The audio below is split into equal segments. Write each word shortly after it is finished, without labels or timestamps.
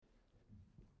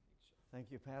Thank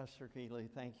you, Pastor Keeley.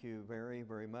 Thank you very,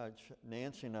 very much.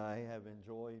 Nancy and I have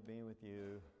enjoyed being with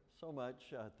you so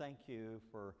much. Thank you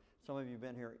for some of you have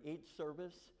been here each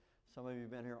service. Some of you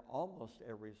have been here almost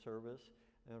every service.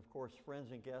 And of course,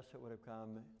 friends and guests that would have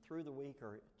come through the week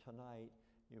or tonight,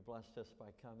 you blessed us by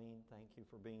coming. Thank you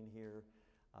for being here.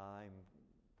 I'm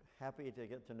happy to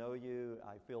get to know you.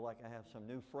 I feel like I have some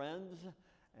new friends,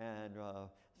 and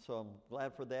so I'm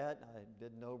glad for that. I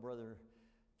didn't know Brother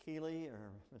Keeley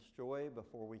or Miss Joy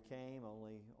before we came,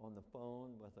 only on the phone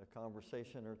with a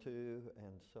conversation or two,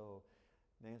 and so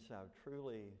Nancy, I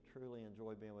truly, truly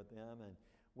enjoy being with them. And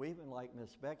we even like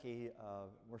Miss Becky,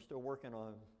 we're still working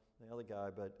on the other guy,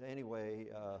 but anyway,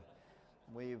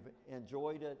 we've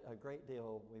enjoyed it a great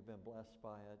deal. We've been blessed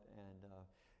by it, and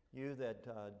you that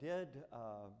did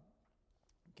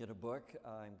get a book,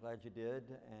 I'm glad you did,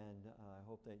 and I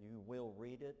hope that you will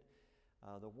read it.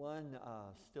 The one,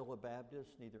 Still a Baptist,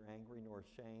 Neither Angry Nor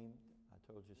Ashamed. I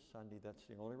told you Sunday that's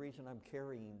the only reason I'm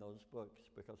carrying those books,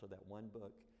 because of that one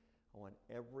book. I want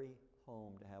every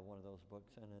home to have one of those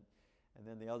books in it. And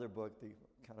then the other book, the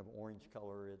kind of orange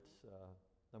color, it's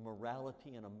The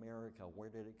Morality in America. Where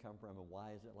did it come from and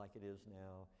why is it like it is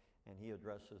now? And he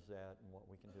addresses that and what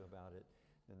we can do about it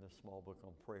in this small book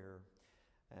on prayer.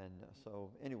 And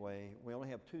so anyway, we only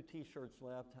have 2 T-shirts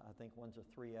left. I think one's a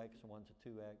 3X and one's a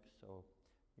 2X. So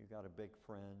you got a big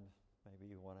friend. Maybe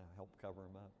you want to help cover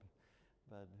them up.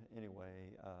 But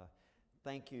anyway,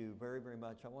 thank you very, very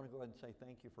much. I want to go ahead and say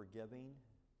thank you for giving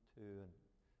to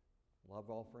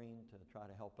Love Offering to try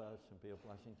to help us and be a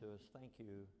blessing to us. Thank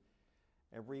you.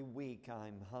 Every week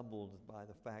I'm humbled by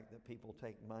the fact that people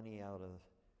take money out of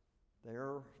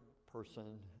their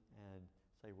person and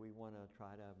say, we want to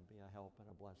try to be a help and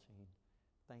a blessing.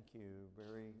 Thank you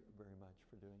very, very much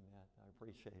for doing that. I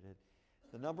appreciate it.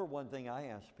 The number one thing I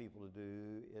ask people to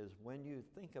do is when you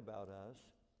think about us,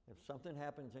 if something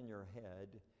happens in your head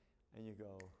and you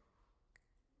go,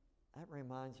 that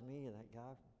reminds me of that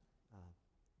guy,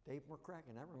 Dave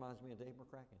McCracken. That reminds me of Dave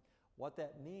McCracken. What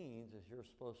that means is you're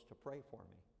supposed to pray for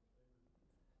me.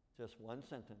 Just one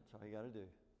sentence, all you got to do.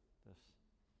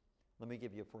 Let me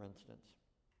give you, for instance.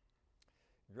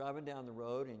 You're driving down the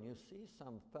road and you see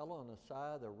some fellow on the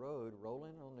side of the road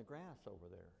rolling on the grass over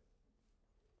there.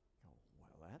 You go,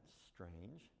 well, that's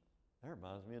strange. That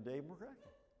reminds me of Dave McCracken.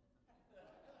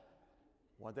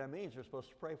 What that means, you're supposed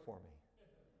to pray for me.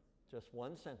 Just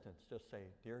one sentence. Just say,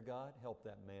 Dear God, help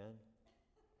that man.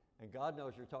 And God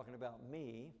knows you're talking about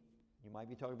me. You might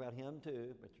be talking about him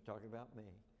too, but you're talking about me.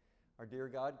 Or, Dear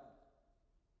God,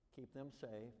 keep them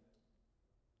safe.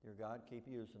 Dear God, keep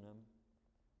using them.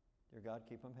 Dear God,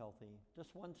 keep them healthy.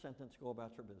 Just one sentence, go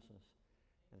about your business.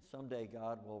 And someday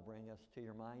God will bring us to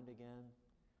your mind again.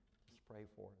 Just pray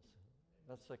for us.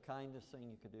 That's the kindest thing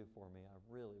you could do for me. I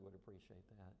really would appreciate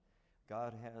that.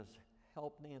 God has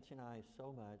helped Nancy and I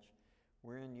so much.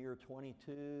 We're in year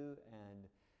 22, and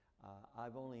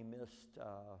I've only missed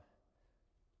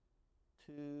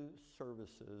 2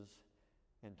 services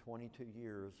in 22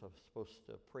 years. I was supposed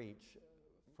to preach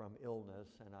from illness,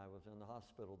 and I was in the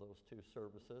hospital those 2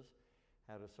 services,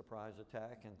 had a surprise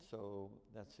attack, and so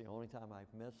that's the only time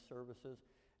I've missed services.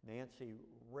 Nancy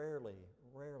rarely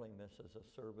misses a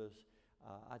service.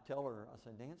 I tell her, I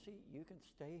said, Nancy, you can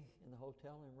stay in the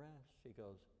hotel and rest. She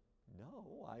goes,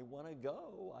 no, I want to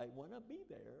go. I want to be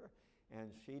there. And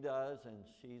she does, and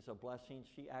she's a blessing.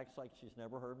 She acts like she's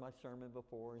never heard my sermon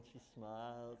before, and she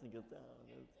smiles and goes, oh,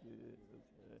 that's good,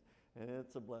 that's good. And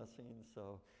it's a blessing.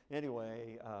 So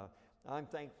anyway, I'm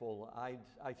thankful. I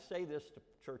say this to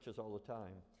churches all the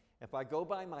time. If I go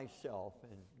by myself,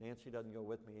 and Nancy doesn't go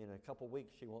with me, in a couple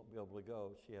weeks she won't be able to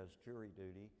go. She has jury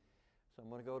duty. So I'm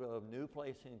going to go to a new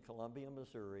place in Columbia,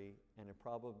 Missouri, and it'll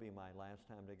probably be my last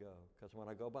time to go. Because when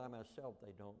I go by myself,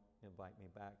 they don't invite me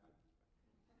back.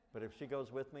 But if she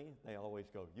goes with me, they always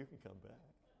go, you can come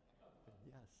back.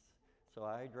 Yes. So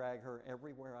I drag her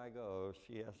everywhere I go.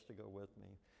 She has to go with me.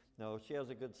 No, she has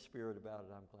a good spirit about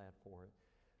it. I'm glad for it.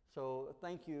 So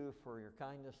thank you for your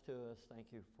kindness to us. Thank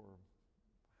you for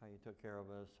how you took care of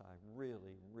us. I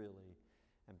really, really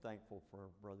am thankful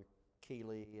for Brother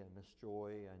Keeley and Miss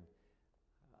Joy, and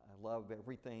I love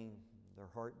everything, their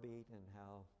heartbeat and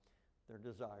how their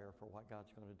desire for what God's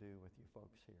going to do with you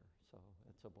folks here. So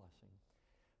it's a blessing.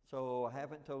 So I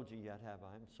haven't told you yet, have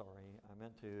I? I'm sorry. I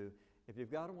meant to. If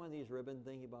you've got one of these ribbon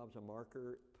thingy bobs, a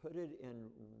marker, put it in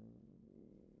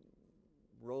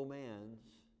Romans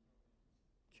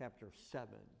chapter 7.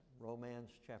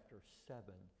 Romans chapter 7.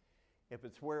 If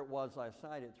it's where it was last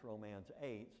night, it's Romans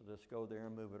 8. So just go there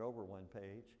and move it over one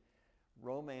page.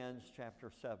 Romans chapter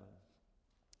 7.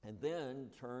 And then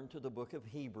turn to the book of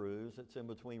Hebrews. It's in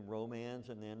between Romans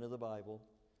and the end of the Bible.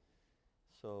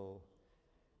 So,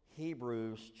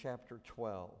 Hebrews chapter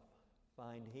 12.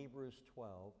 Find Hebrews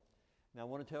 12. Now, I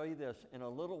want to tell you this. In a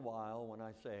little while, when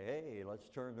I say, hey, let's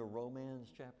turn to Romans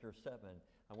chapter 7,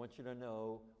 I want you to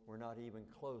know we're not even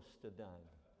close to done,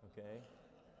 okay?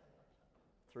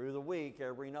 Through the week,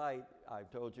 every night, I've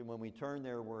told you when we turn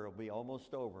there, we'll be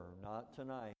almost over. Not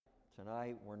tonight.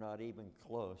 Tonight, we're not even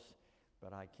close.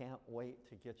 But I can't wait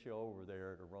to get you over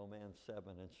there to Romans 7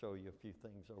 and show you a few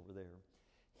things over there.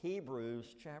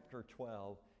 Hebrews chapter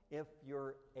 12, if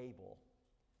you're able.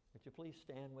 Would you please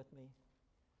stand with me?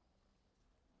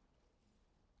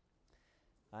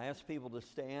 I ask people to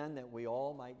stand that we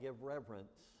all might give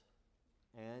reverence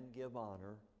and give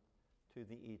honor to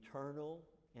the eternal,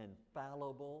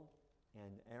 infallible,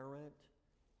 and inerrant.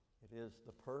 It is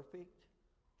the perfect,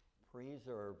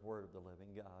 preserved Word of the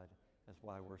living God. That's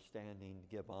why we're standing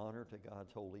to give honor to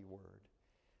God's holy word.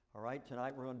 All right,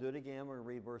 tonight we're going to do it again. We're going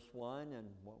to read verse 1 and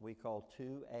what we call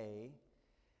 2a.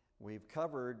 We've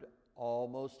covered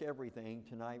almost everything.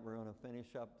 Tonight we're going to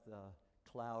finish up the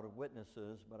cloud of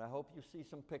witnesses, but I hope you see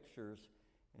some pictures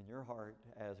in your heart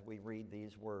as we read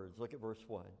these words. Look at verse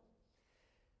 1.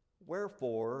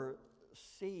 Wherefore,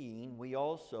 seeing we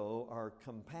also are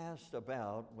compassed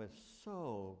about with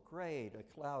so great a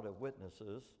cloud of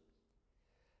witnesses,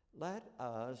 let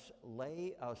us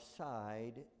lay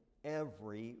aside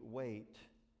every weight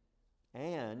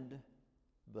and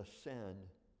the sin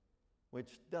which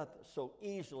doth so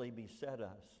easily beset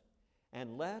us,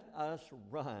 and let us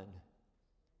run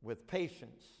with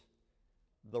patience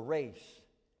the race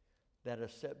that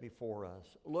is set before us,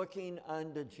 looking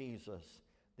unto Jesus,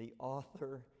 the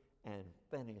author and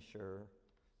finisher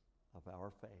of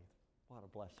our faith. What a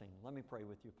blessing. Let me pray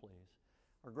with you, please.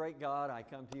 Our great God, I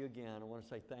come to you again. I want to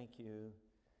say thank you.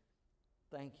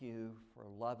 Thank you for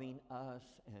loving us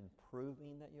and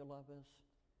proving that you love us.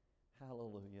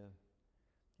 Hallelujah.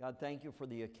 God, thank you for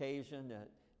the occasion that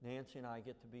Nancy and I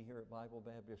get to be here at Bible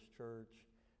Baptist Church.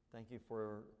 Thank you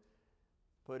for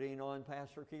putting on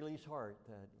Pastor Keeley's heart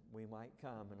that we might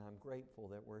come, and I'm grateful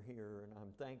that we're here, and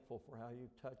I'm thankful for how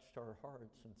you've touched our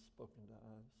hearts and spoken to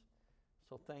us.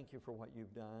 So thank you for what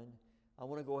you've done. I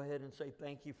want to go ahead and say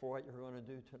thank you for what you're going to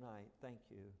do tonight. Thank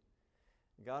you.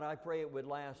 God, I pray it would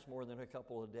last more than a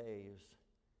couple of days.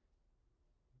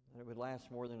 That it would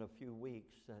last more than a few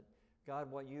weeks. That,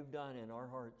 God, what you've done in our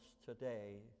hearts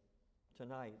today,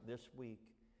 tonight, this week,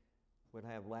 would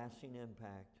have lasting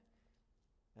impact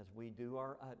as we do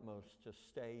our utmost to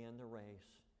stay in the race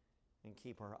and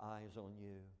keep our eyes on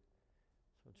you.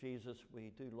 So, Jesus,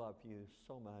 we do love you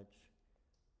so much.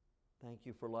 Thank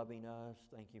you for loving us.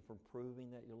 Thank you for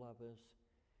proving that you love us.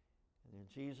 And in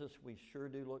Jesus, we sure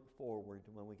do look forward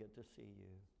to when we get to see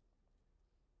you.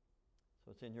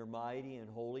 So it's in your mighty and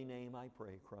holy name I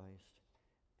pray, Christ.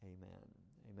 Amen.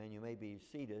 Amen. You may be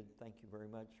seated. Thank you very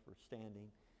much for standing.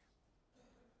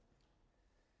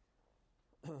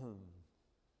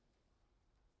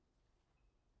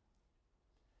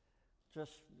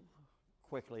 Just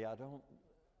quickly,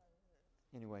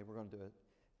 anyway, we're going to do it.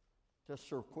 Just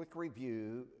for a quick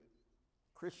review,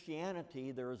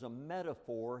 Christianity, there is a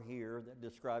metaphor here that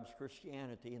describes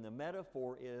Christianity, and the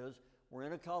metaphor is we're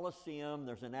in a coliseum,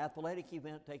 there's an athletic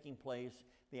event taking place.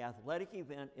 The athletic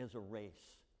event is a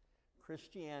race.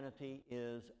 Christianity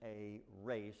is a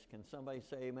race. Can somebody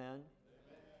say amen? Amen.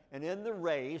 And in the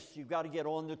race, you've got to get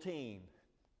on the team.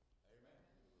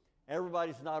 Amen.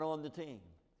 Everybody's not on the team.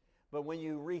 But when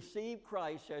you receive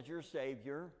Christ as your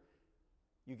Savior,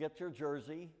 you get your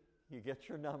jersey, you get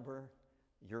your number,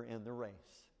 you're in the race.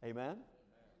 Amen? Amen?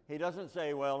 He doesn't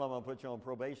say, well, I'm going to put you on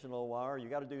probation a little while. You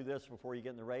got to do this before you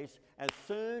get in the race. As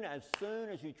soon as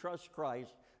you trust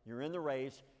Christ, you're in the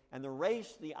race. And the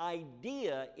race, the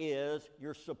idea is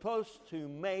you're supposed to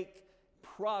make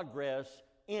progress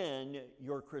in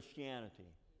your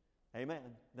Christianity. Amen?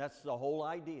 That's the whole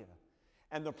idea.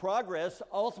 And the progress, the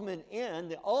ultimate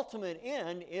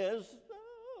end is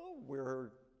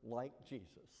we're like Jesus.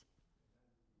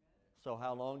 So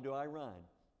how long do I run?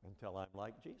 Until I'm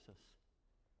like Jesus.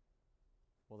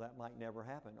 Well, that might never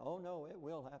happen. Oh, no, it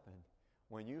will happen.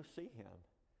 When you see him,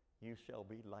 you shall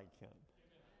be like him.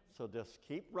 So just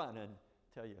keep running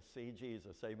till you see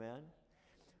Jesus. Amen?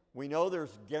 We know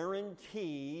there's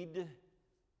guaranteed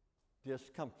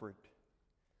discomfort.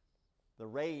 The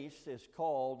race is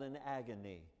called an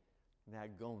agony, an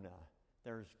agona.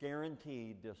 There's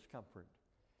guaranteed discomfort.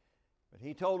 But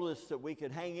he told us that we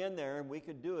could hang in there and we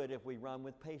could do it if we run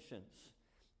with patience.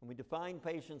 And we defined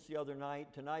patience the other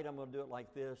night. Tonight I'm going to do it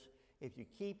like this. If you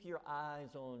keep your eyes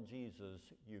on Jesus,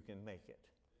 you can make it.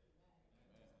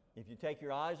 If you take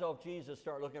your eyes off Jesus,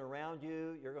 start looking around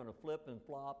you, you're going to flip and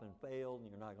flop and fail, and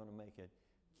you're not going to make it.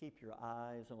 Keep your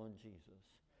eyes on Jesus.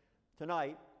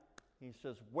 Tonight, he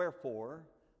says, wherefore,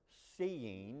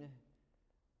 seeing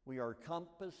we are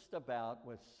compassed about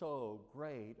with so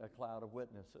great a cloud of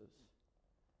witnesses.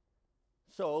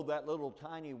 So that little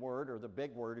tiny word, or the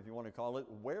big word if you want to call it,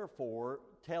 wherefore,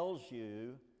 tells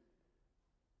you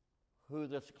who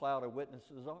this cloud of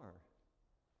witnesses are.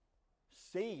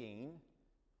 Seeing,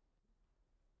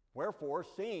 wherefore,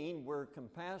 seeing we're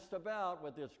compassed about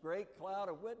with this great cloud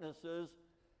of witnesses.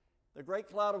 The great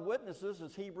cloud of witnesses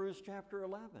is Hebrews chapter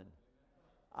 11.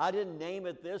 I didn't name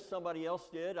it this, somebody else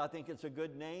did. I think it's a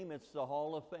good name. It's the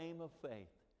Hall of Fame of Faith.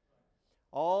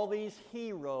 All these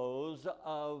heroes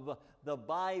of the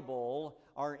Bible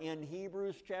are in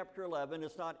Hebrews chapter 11.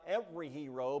 It's not every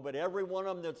hero, but every one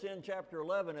of them that's in chapter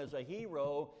 11 is a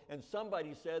hero. And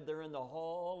somebody said they're in the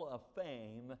Hall of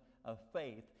Fame of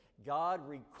Faith. God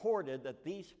recorded that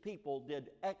these people did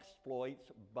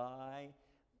exploits by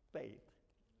faith.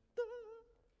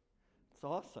 It's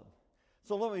awesome.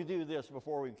 So let me do this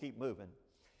before we keep moving.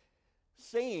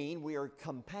 Seeing we are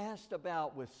compassed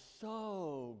about with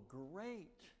so great.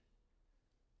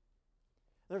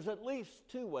 There's at least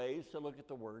two ways to look at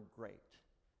the word great.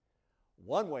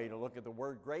 One way to look at the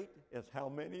word great is how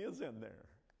many is in there.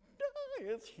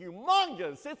 It's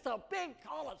humongous. It's a big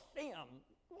coliseum.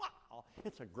 Wow.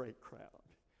 It's a great crowd.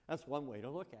 That's one way to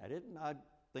look at it, and I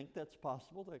think that's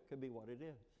possible. That could be what it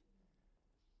is.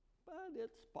 But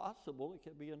it's possible it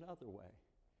could be another way.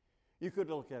 You could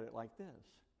look at it like this.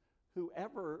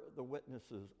 Whoever the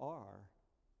witnesses are,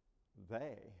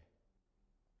 they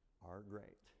are great.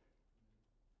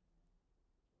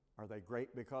 Are they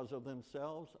great because of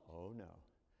themselves? Oh, no.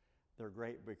 They're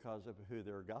great because of who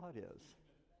their God is.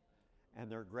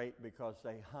 And they're great because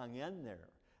they hung in there.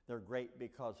 They're great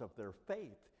because of their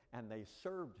faith, and they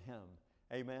served Him.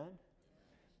 Amen?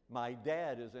 My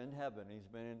dad is in heaven. He's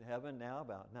been in heaven now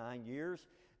about 9 years.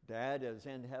 Dad is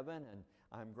in heaven, and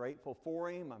I'm grateful for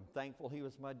him. I'm thankful he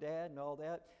was my dad and all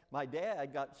that. My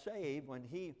dad got saved when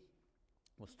he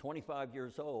was 25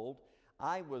 years old.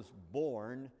 I was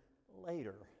born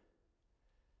later.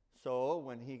 So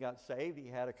when he got saved, he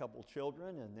had a couple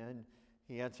children, and then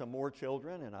he had some more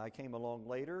children, and I came along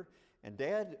later. And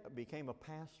Dad became a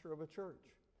pastor of a church.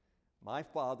 My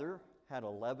father had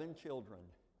 11 children.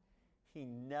 He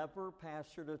never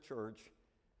pastored a church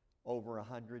over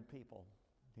 100 people.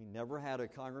 He never had a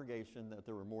congregation that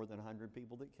there were more than 100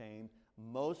 people that came.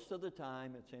 Most of the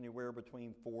time, it's anywhere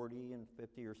between 40 and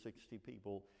 50 or 60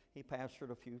 people. He pastored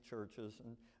a few churches,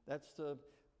 and that's the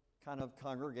kind of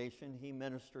congregation he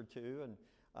ministered to. And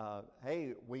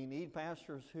hey, we need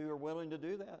pastors who are willing to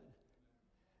do that.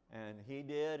 And he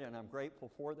did, and I'm grateful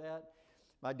for that.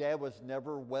 My dad was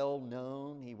never well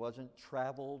known. He wasn't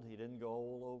traveled. He didn't go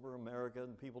all over America,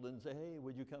 and people didn't say, hey,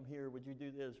 would you come here? Would you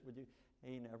do this? Would you?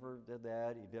 He never did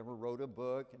that. He never wrote a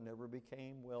book and never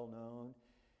became well known.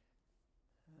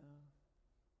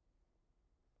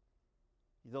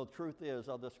 The truth is,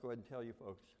 I'll just go ahead and tell you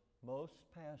folks, most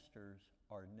pastors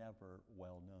are never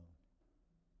well known.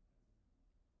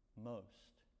 Most.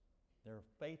 They're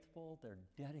faithful, they're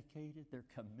dedicated, they're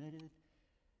committed,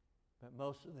 but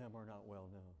most of them are not well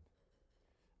known.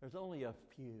 There's only a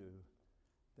few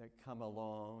that come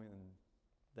along and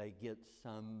they get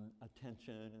some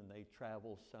attention and they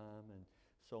travel some and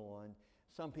so on.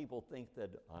 Some people think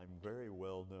that I'm very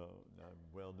well known. I'm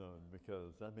well known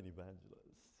because I'm an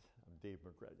evangelist. I'm Dave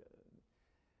McGregor.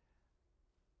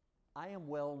 I am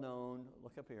well known,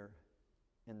 look up here,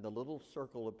 in the little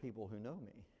circle of people who know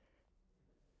me.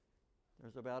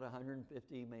 There's about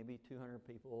 150, maybe 200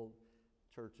 people,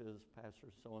 churches,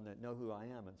 pastors, so on, that know who I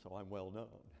am, and so I'm well known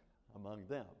among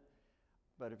them.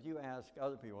 But if you ask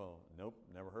other people, nope,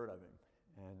 never heard of him.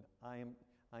 And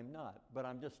I'm not. But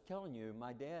I'm just telling you,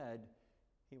 my dad,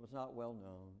 he was not well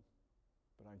known.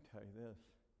 But I can tell you this,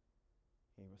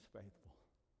 he was faithful.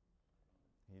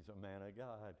 He's a man of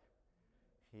God.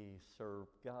 He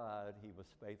served God. He was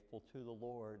faithful to the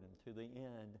Lord and to the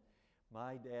end.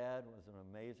 My dad was an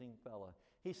amazing fella.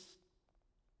 He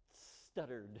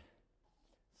stuttered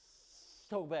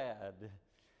so bad.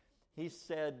 He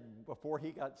said before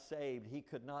he got saved, he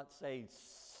could not say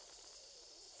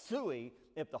suey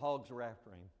if the hogs were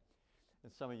after him.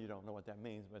 And some of you don't know what that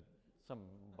means, but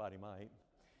somebody might.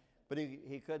 But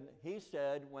he couldn't. He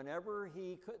said whenever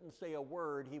he couldn't say a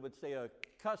word, he would say a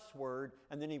cuss word,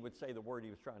 and then he would say the word he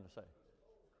was trying to say.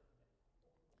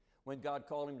 When God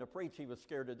called him to preach, he was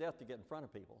scared to death to get in front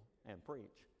of people and preach,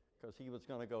 because he was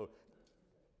going to go.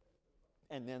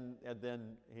 And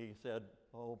then he said,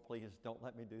 oh, please don't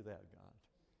let me do that, God.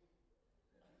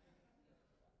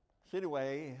 So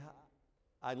anyway,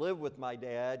 I lived with my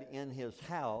dad in his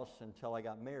house until I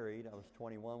got married. I was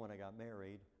 21 when I got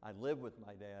married. I lived with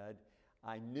my dad.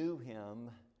 I knew him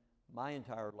my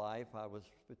entire life. I was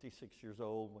 56 years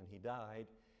old when he died.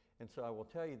 And so I will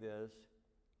tell you this,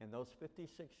 in those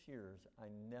 56 years, I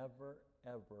never,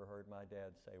 ever heard my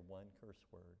dad say one curse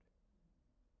word.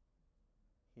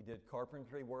 He did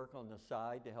carpentry work on the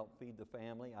side to help feed the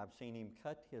family. I've seen him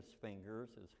cut his fingers,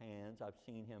 his hands. I've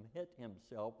seen him hit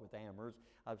himself with hammers.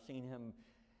 I've seen him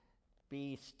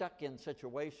be stuck in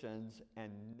situations,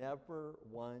 and never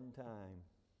one time.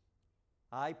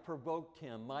 I provoked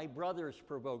him. My brothers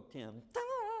provoked him.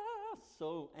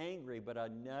 So angry, but I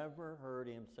never heard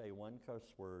him say one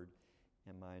curse word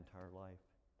in my entire life.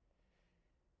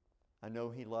 I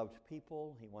know he loved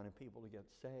people. He wanted people to get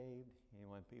saved. He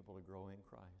wanted people to grow in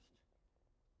Christ.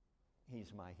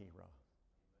 He's my hero.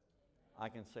 I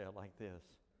can say it like this.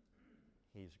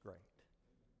 He's great.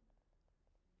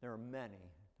 There are many.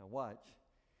 Now watch.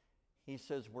 He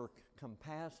says we're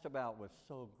compassed about with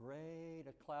so great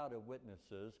a cloud of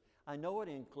witnesses. I know it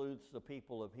includes the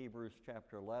people of Hebrews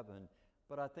chapter 11,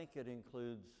 but I think it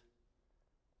includes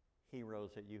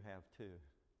heroes that you have too,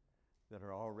 that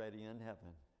are already in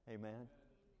heaven. Amen?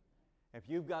 If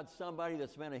you've got somebody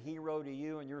that's been a hero to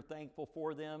you and you're thankful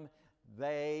for them,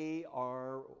 they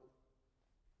are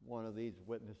one of these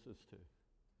witnesses too.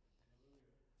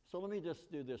 So let me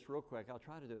just do this real quick. I'll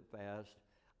try to do it fast.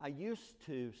 I used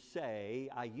to say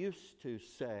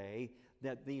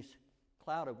that these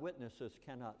cloud of witnesses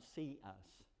cannot see us.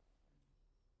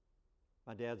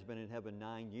 My dad's been in heaven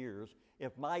 9 years.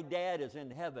 If my dad is in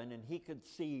heaven and he could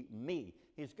see me,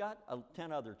 he's got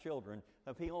 10 other children.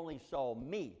 If he only saw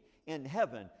me in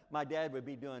heaven, my dad would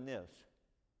be doing this.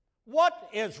 What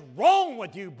is wrong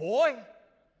with you, boy?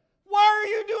 Why are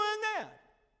you doing that?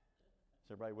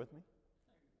 Is everybody with me?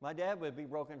 My dad would be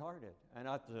brokenhearted. And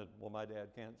I said, well, my dad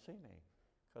can't see me.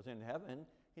 Because in heaven,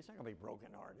 he's not going to be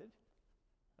brokenhearted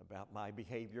about my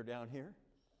behavior down here.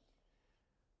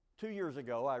 2 years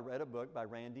ago, I read a book by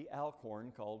Randy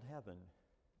Alcorn called Heaven.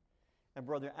 And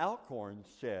Brother Alcorn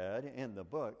said in the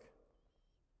book,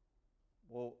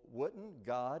 well, wouldn't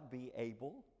God be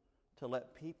able to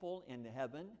let people in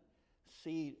heaven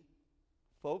see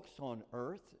folks on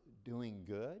earth doing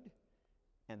good,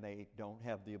 and they don't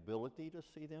have the ability to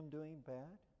see them doing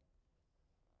bad?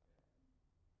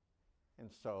 And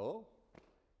so,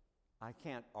 I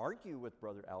can't argue with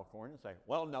Brother Alcorn and say,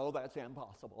 well, no, that's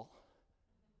impossible.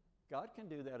 God can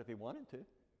do that if he wanted to.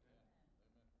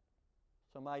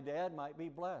 So my dad might be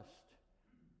blessed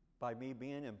by me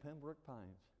being in Pembroke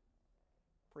Pines,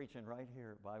 preaching right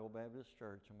here at Bible Baptist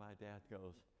Church, and my dad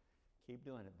goes, keep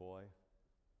doing it, boy.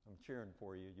 I'm cheering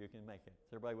for you. You can make it.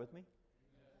 Is everybody with me?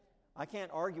 I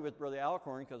can't argue with Brother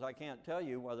Alcorn because I can't tell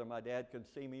you whether my dad could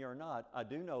see me or not. I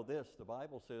do know this. The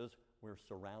Bible says we're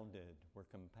surrounded, we're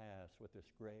compassed with this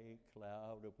great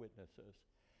cloud of witnesses.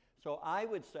 So I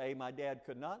would say my dad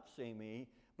could not see me,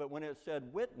 but when it said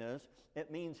witness, it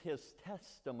means his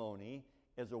testimony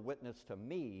is a witness to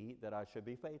me that I should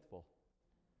be faithful.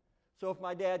 So if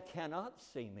my dad cannot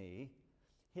see me,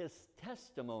 his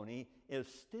testimony is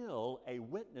still a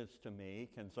witness to me.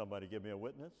 Can somebody give me a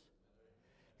witness?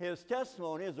 His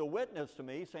testimony is a witness to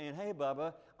me saying, hey,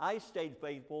 Bubba, I stayed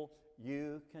faithful.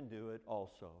 You can do it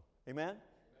also. Amen?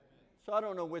 So I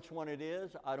don't know which one it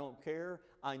is. I don't care.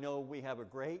 I know we have a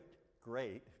great,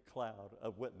 great cloud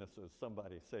of witnesses.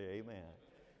 Somebody say amen.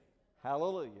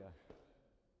 Hallelujah.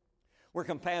 We're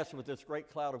compassed with this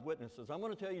great cloud of witnesses. I'm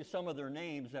going to tell you some of their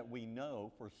names that we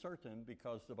know for certain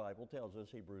because the Bible tells us,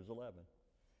 Hebrews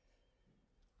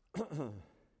 11.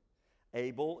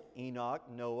 Abel, Enoch,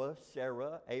 Noah,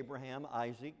 Sarah, Abraham,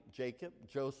 Isaac, Jacob,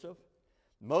 Joseph,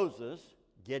 Moses,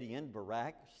 Gideon,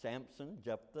 Barak, Samson,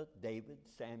 Jephthah, David,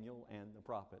 Samuel, and the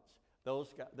prophets.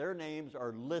 Those guys, their names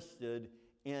are listed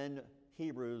in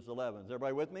Hebrews 11. Is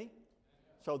everybody with me?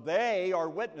 So they are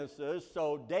witnesses.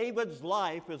 So David's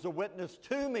life is a witness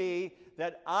to me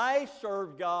that I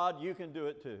serve God. You can do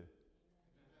it too.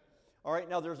 All right,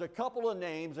 now there's a couple of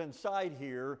names inside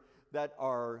here that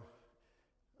are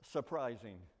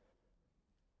surprising.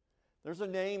 There's a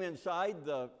name inside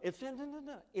it's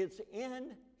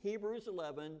in Hebrews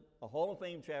 11, a Hall of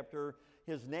Fame chapter.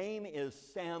 His name is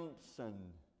Samson.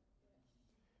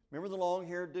 Remember the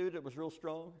long-haired dude that was real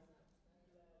strong?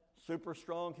 Super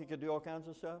strong, he could do all kinds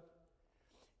of stuff?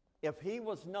 If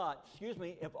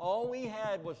all we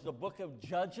had was the book of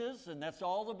Judges, and that's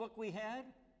all the book we had,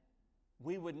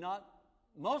 we would not,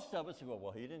 most of us would go,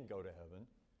 well, he didn't go to heaven.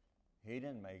 He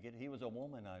didn't make it. He was a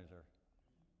womanizer.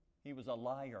 He was a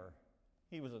liar.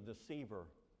 He was a deceiver.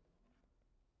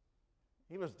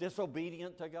 He was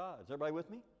disobedient to God. Is everybody with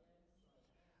me?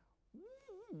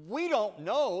 We don't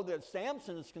know that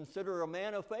Samson is considered a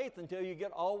man of faith until you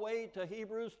get all the way to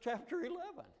Hebrews chapter 11.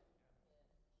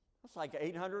 That's like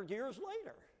 800 years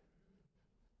later.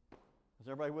 Is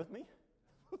everybody with me?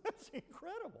 That's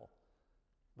incredible.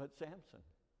 But Samson,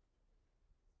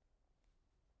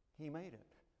 he made it.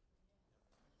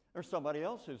 There's somebody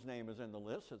else whose name is in the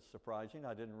list. It's surprising.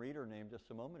 I didn't read her name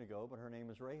just a moment ago, but her name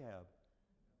is Rahab.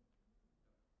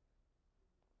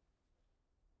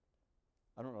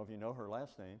 I don't know if you know her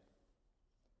last name,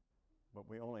 but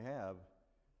we only have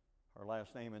her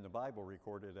last name in the Bible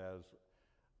recorded as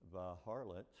the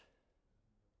harlot.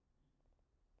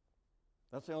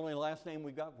 That's the only last name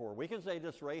we've got for her. We can say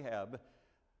this Rahab,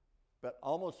 but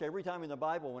almost every time in the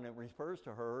Bible when it refers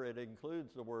to her, it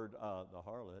includes the word the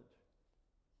harlot.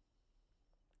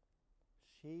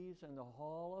 She's in the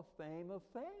Hall of Fame of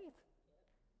faith.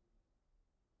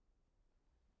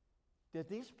 Did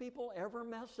these people ever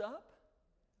mess up?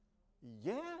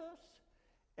 Yes.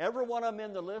 Every one of them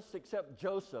in the list except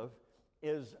Joseph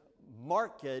is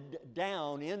marked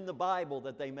down in the Bible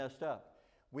that they messed up.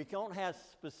 We don't have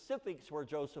specifics where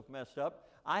Joseph messed up.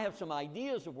 I have some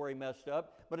ideas of where he messed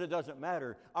up, but it doesn't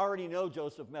matter. I already know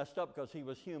Joseph messed up because he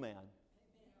was human. Is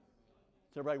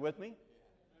everybody with me?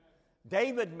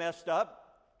 David messed up.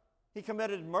 He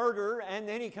committed murder and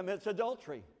then he commits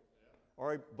adultery.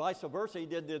 Or vice versa, he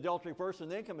did the adultery first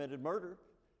and then committed murder.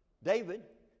 David.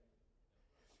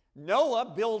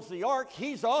 Noah builds the ark.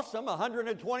 He's awesome.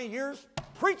 120 years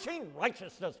preaching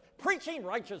righteousness.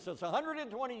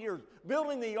 120 years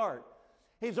building the ark.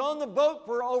 He's on the boat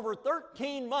for over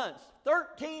 13 months.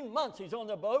 13 months he's on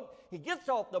the boat. He gets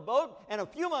off the boat, and a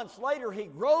few months later he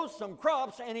grows some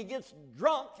crops and he gets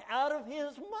drunk out of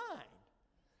his mind.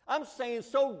 I'm saying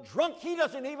so drunk he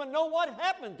doesn't even know what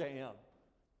happened to him.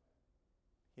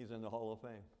 He's in the Hall of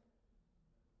Fame.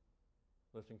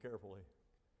 Listen carefully.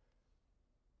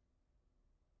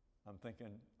 I'm thinking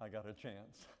I got a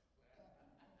chance.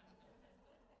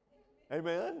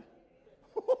 Amen?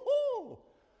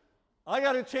 I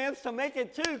got a chance to make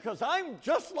it too because I'm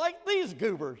just like these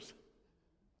goobers.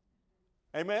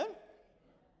 Amen?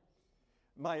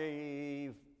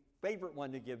 My favorite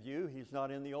one to give you, he's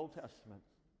not in the Old Testament,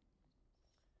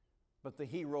 but the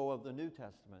hero of the New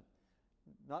Testament.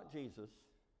 Not Jesus,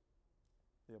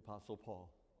 the Apostle Paul.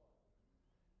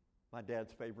 My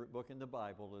dad's favorite book in the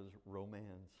Bible is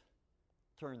Romans.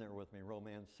 Turn there with me,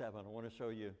 Romans 7. I want to show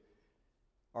you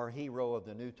our hero of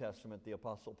the New Testament, the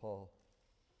Apostle Paul.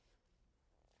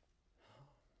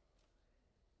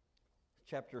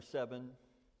 Chapter 7.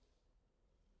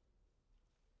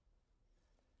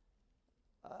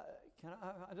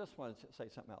 I just want to say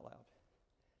something out loud.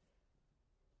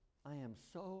 I am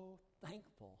so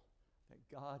thankful that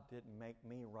God didn't make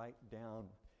me write down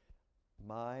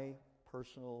my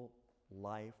personal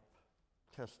life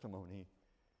testimony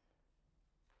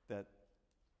that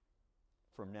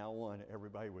from now on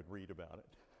everybody would read about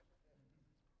it.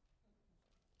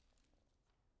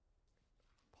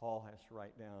 Paul has to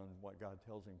write down what God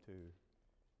tells him to.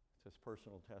 It's his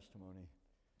personal testimony.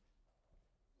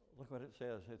 Look what it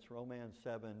says. It's Romans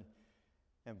 7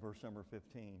 and verse number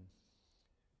 15.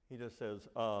 He just says,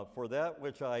 for that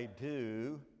which I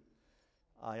do,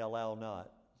 I allow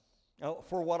not.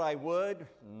 For what I would,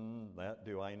 that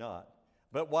do I not.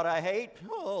 But what I hate,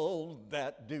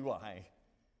 that do I.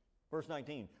 Verse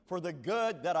 19, for the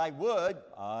good that I would,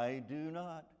 I do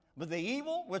not. But the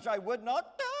evil which I would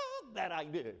not, that I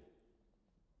do.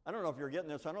 I don't know if you're getting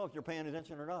this. I don't know if you're paying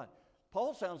attention or not.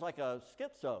 Paul sounds like a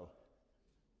schizo.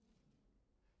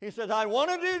 He says, I want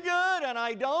to do good and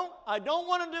I don't. I don't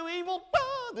want to do evil.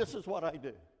 This is what I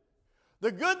do.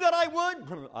 The good that I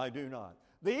would, I do not.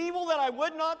 The evil that I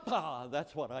would not,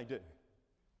 that's what I do. Is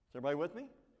everybody with me?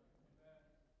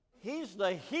 He's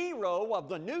the hero of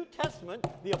the New Testament.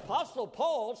 The Apostle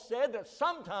Paul said that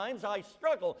sometimes I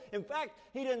struggle. In fact,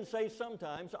 he didn't say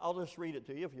sometimes. I'll just read it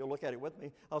to you if you'll look at it with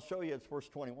me. I'll show you. It's verse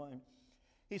 21.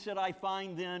 He said, I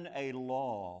find then a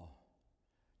law.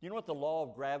 You know what the law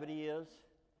of gravity is?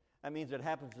 That means it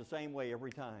happens the same way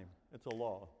every time. It's a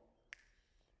law.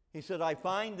 He said, I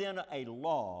find then a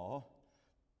law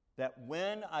that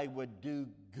when I would do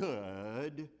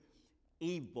good,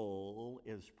 evil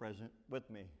is present with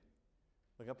me.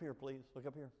 Look up here, please. Look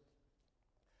up here.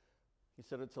 He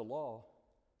said it's a law.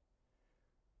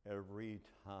 Every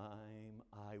time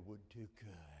I would do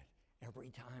good. Every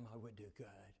time I would do good.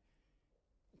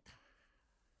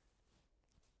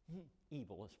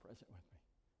 Evil is present with me.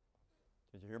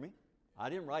 Did you hear me? I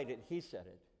didn't write it. He said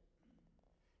it.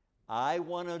 I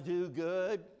want to do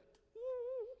good.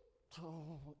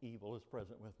 Evil is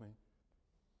present with me.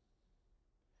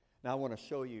 Now I want to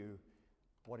show you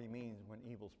what he means when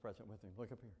evil's present with him.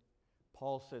 Look up here.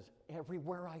 Paul says,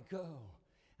 everywhere I go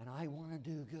and I want to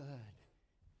do good,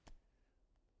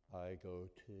 I go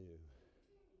too.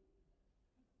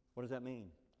 What does that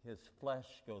mean? His flesh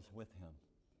goes with him.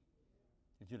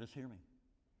 Did you just hear me?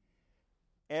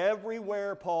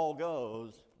 Everywhere Paul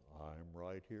goes, I'm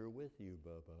right here with you,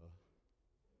 Bubba.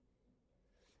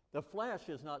 The flesh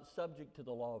is not subject to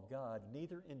the law of God,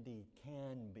 neither indeed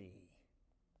can be.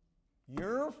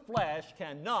 Your flesh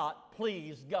cannot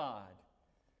please God.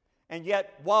 And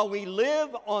yet, while we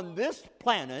live on this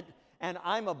planet, and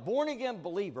I'm a born-again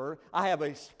believer, I have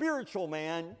a spiritual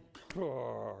man, and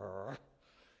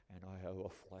I have a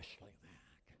fleshly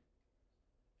man.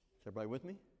 Is everybody with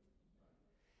me?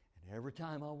 And every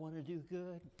time I want to do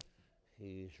good,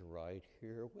 he's right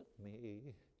here with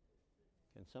me.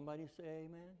 Can somebody say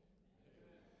amen?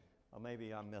 Or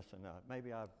maybe I'm messing up.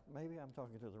 Maybe I'm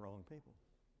talking to the wrong people.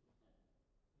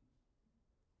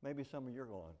 Maybe some of you are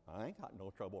going, I ain't got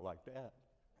no trouble like that.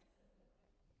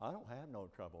 I don't have no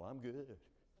trouble. I'm good.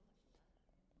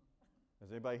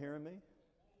 Is anybody hearing me?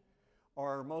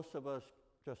 Or are most of us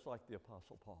just like the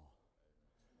Apostle Paul?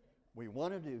 We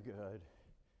want to do good.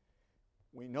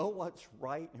 We know what's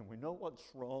right and we know what's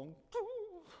wrong.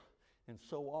 And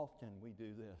so often we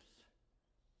do this.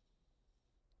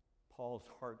 Paul's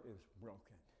heart is broken.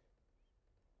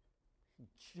 He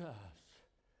just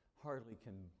hardly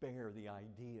can bear the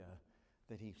idea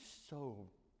that he's so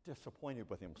disappointed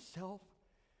with himself.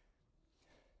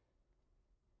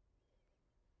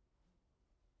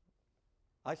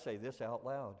 I say this out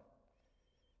loud.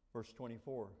 Verse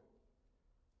 24.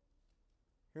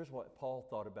 Here's what Paul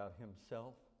thought about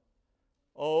himself.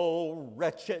 Oh,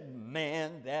 wretched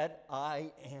man that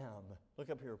I am. Look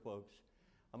up here, folks.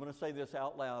 I'm going to say this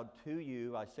out loud to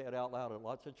you. I say it out loud at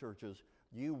lots of churches.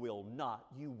 You will not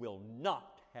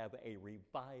have a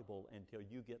revival until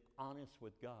you get honest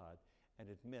with God and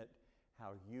admit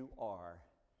how you are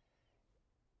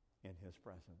in His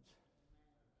presence.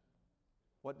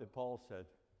 What did Paul say?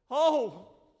 Oh,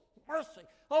 mercy.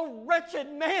 Oh,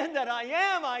 wretched man that I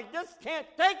am. I just can't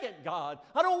take it, God.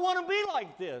 I don't want to be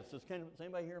like this. Does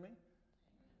anybody hear me?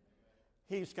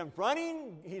 He's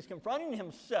confronting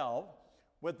himself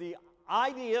with the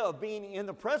idea of being in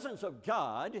the presence of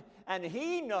God, and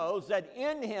he knows that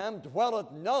in him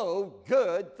dwelleth no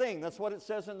good thing. That's what it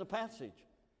says in the passage.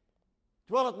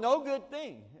 Dwelleth no good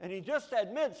thing. And he just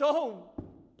admits, oh,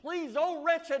 please, oh,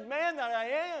 wretched man that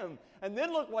I am. And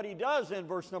then look what he does in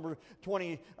verse number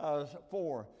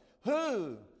 24.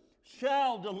 Who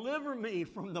shall deliver me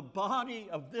from the body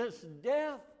of this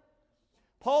death?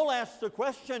 Paul asks the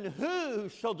question, who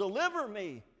shall deliver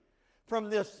me from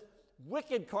this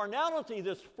wicked carnality,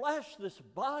 this flesh, this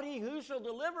body? Who shall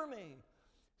deliver me?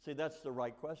 See, that's the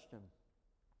right question.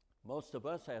 Most of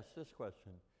us ask this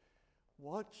question.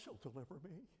 What shall deliver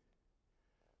me?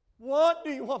 What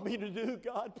do you want me to do,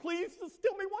 God? Please just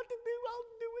tell me what to do.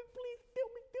 I'll do it. Please tell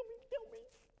me.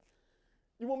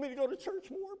 You want me to go to church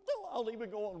more? No, I'll even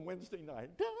go on Wednesday night.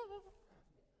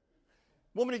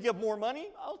 Want me to give more money?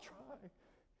 I'll try.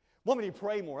 Want me to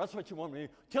pray more? That's what you want me to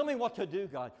do. Tell me what to do,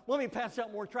 God. Want me to pass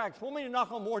out more tracts? Want me to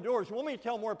knock on more doors? Want me to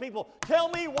tell more people? Tell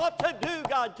me what to do,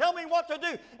 God. Tell me what to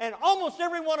do. And almost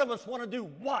every one of us want to do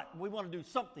what? We want to do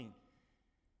something.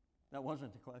 That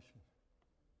wasn't the question.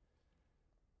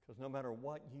 Because no matter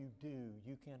what you do,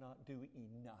 you cannot do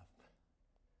enough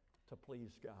to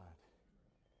please God,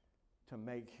 to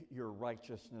make your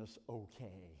righteousness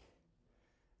okay.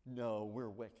 No, we're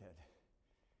wicked.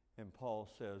 And Paul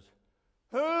says,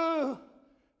 who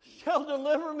shall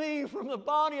deliver me from the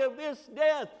body of this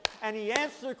death? And he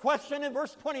answers the question in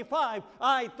verse 25.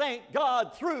 I thank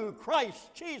God through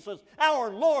Christ Jesus our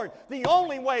Lord. The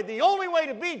only way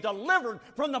to be delivered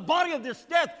from the body of this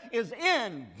death is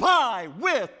in, by,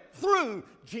 with, through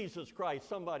Jesus Christ.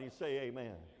 Somebody say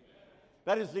amen.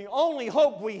 That is the only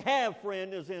hope we have,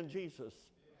 friend, is in Jesus.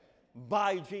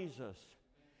 By Jesus.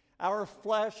 Our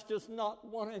flesh does not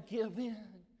want to give in.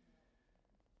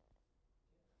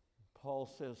 Paul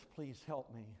says, please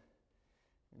help me.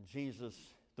 And Jesus,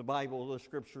 the Bible, the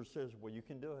Scripture says, well, you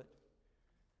can do it.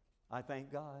 I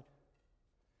thank God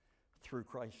through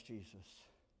Christ Jesus.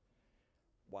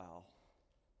 Wow.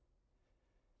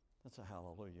 That's a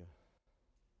hallelujah.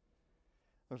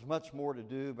 There's much more to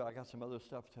do, but I got some other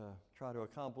stuff to try to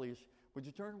accomplish. Would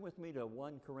you turn with me to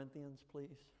 1 Corinthians,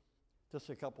 please? Just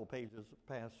a couple pages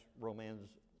past Romans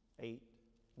 8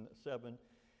 and 7.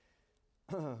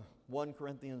 1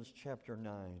 Corinthians chapter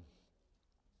 9.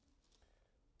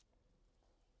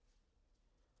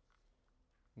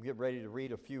 I'm getting ready to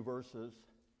read a few verses.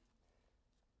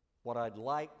 What I'd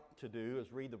like to do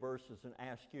is read the verses and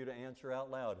ask you to answer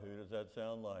out loud. Who does that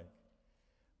sound like?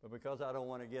 But because I don't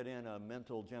want to get in a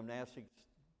mental gymnastics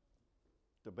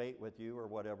debate with you or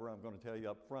whatever, I'm going to tell you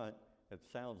up front, it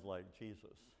sounds like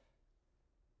Jesus.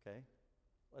 Okay?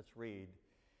 Let's read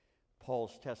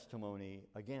Paul's testimony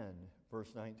again,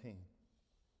 verse 19.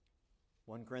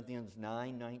 1 Corinthians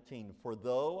 9:19. For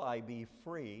though I be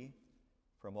free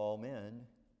from all men,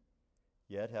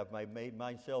 yet have I made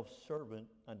myself servant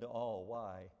unto all.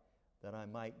 Why? That I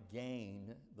might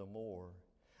gain the more.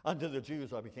 Unto the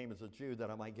Jews I became as a Jew,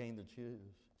 that I might gain the Jews.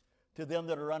 To them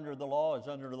that are under the law as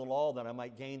under the law, that I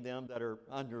might gain them that are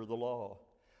under the law.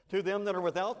 To them that are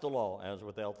without the law, as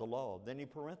without the law. Then in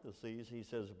parentheses, he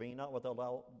says, being not without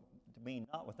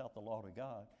the law to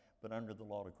God, but under the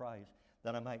law to Christ,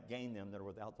 that I might gain them that are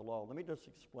without the law. Let me just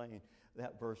explain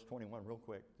that verse 21 real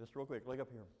quick. Just real quick, look up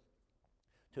here.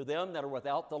 To them that are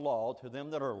without the law, to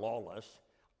them that are lawless,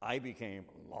 I became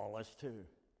lawless too.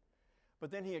 But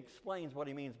then he explains what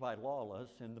he means by lawless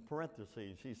in the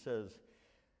parentheses. He says,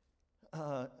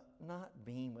 not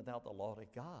being without the law to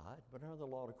God, but under the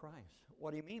law to Christ.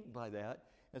 What he means by that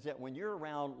is that when you're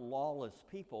around lawless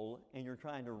people and you're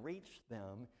trying to reach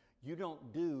them, you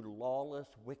don't do lawless,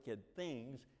 wicked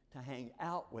things to hang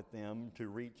out with them to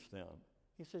reach them.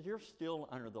 He says, you're still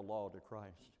under the law to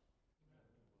Christ.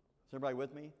 Is everybody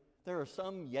with me? There are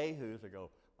some yahoos that go,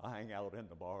 I hang out in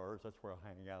the bars, that's where I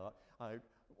hang out.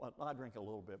 I drink a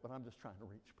little bit, but I'm just trying to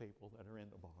reach people that are in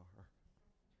the bar.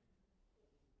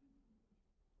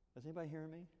 Is anybody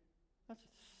hearing me? That's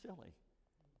silly.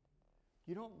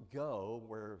 You don't go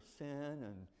where sin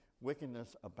and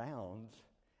wickedness abounds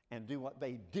and do what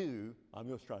they do. I'm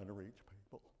just trying to reach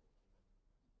people.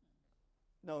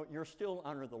 No, you're still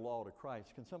under the law to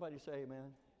Christ. Can somebody say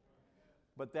amen?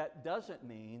 But that doesn't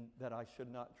mean that I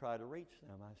should not try to reach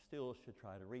them. I still should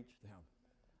try to reach them.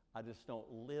 I just don't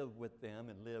live with them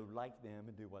and live like them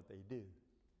and do what they do.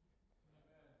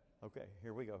 Okay,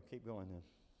 here we go. Keep going then.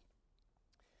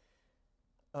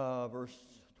 Verse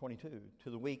 22. To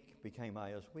the weak became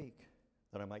I as weak,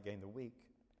 that I might gain the weak.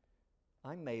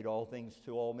 I made all things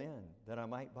to all men, that I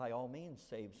might by all means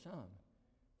save some.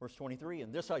 Verse 23.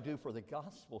 And this I do for the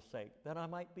gospel's sake, that I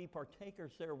might be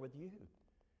partakers there with you.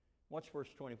 Watch verse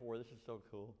 24. This is so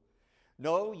cool.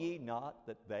 Know ye not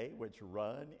that they which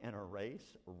run in a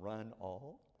race run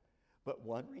all, but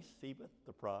one receiveth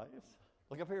the prize?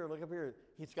 Look up here, look up here.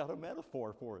 He's got a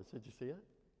metaphor for us. Did you see it?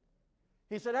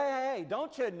 He said, hey,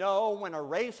 don't you know when a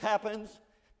race happens,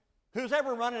 who's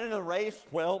ever running in a race?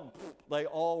 Well, they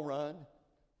all run.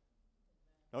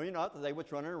 Know ye not that they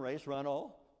which run in a race run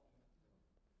all?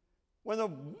 When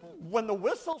the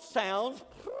whistle sounds,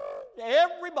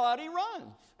 everybody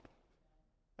runs.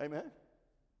 Amen?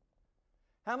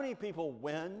 How many people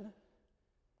win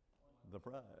the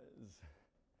prize?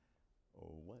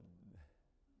 Oh, one.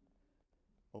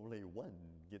 Only one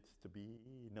gets to be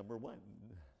number one.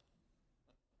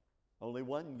 Only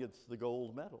one gets the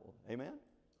gold medal. Amen?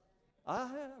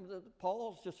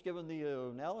 Paul's just given the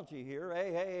analogy here.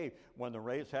 Hey, when the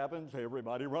race happens,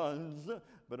 everybody runs,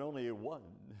 but only one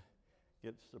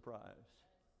gets the prize.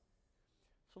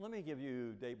 So let me give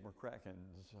you Dave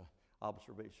McCracken's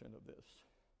observation of this.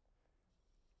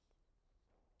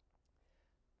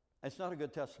 It's not a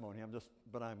good testimony,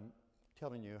 but I'm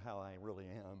telling you how I really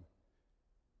am.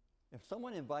 If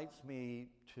someone invites me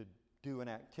to do an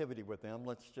activity with them,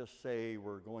 let's just say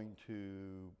we're going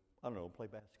to, play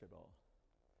basketball.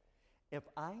 If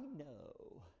I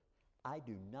know I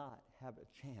do not have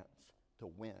a chance to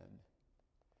win,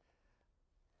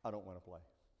 I don't want to play.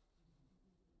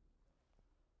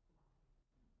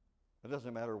 It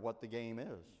doesn't matter what the game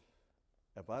is.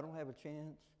 If I don't have a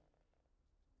chance,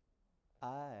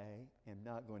 I am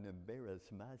not going to embarrass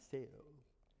myself.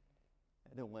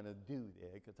 I don't want to do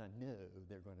that because I know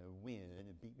they're going to win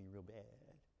and beat me real bad.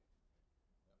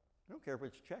 I don't care if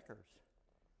it's checkers.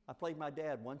 I played my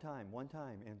dad one time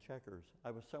in checkers.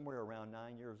 I was somewhere around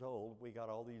 9 years old. We got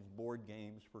all these board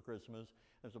games for Christmas.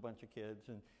 There's a bunch of kids,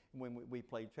 and when we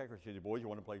played checkers, he said, boys, you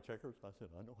want to play checkers? I said,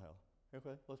 I know how.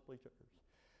 Okay, let's play checkers.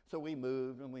 So we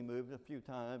moved a few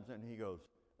times, and he goes,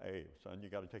 hey, son, you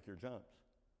got to take your jumps.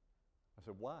 I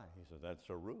said, why? He said, that's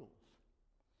the rules.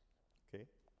 Okay?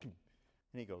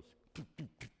 And he goes,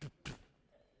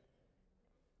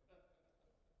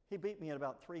 he beat me in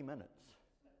about 3 minutes.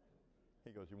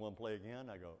 He goes, you want to play again?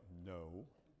 I go, no.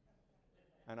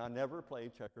 And I never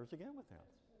played checkers again with him.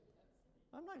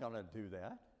 I'm not going to do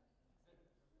that.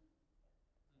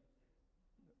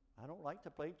 I don't like to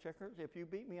play checkers. If you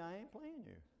beat me, I ain't playing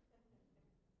you.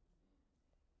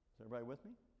 Is everybody with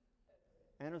me?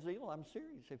 Anna Zeal, I'm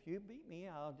serious. If you beat me,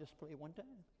 I'll just play one time.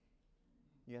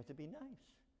 You have to be nice.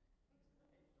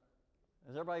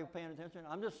 Is everybody paying attention?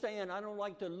 I'm just saying I don't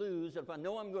like to lose. If I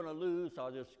know I'm going to lose,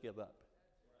 I'll just give up.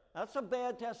 That's a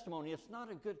bad testimony. It's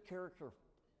not a good character.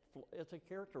 It's a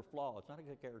character flaw. It's not a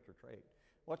good character trait.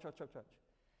 Watch.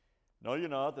 Know you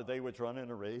not that they which run in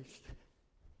a race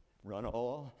run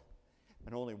all,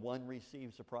 and only one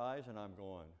receives the prize? And I'm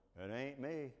going, it ain't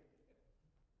me.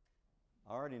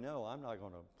 I already know I'm not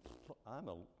going to.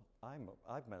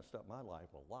 I've messed up my life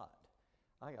a lot.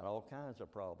 I got all kinds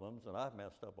of problems, and I've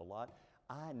messed up a lot.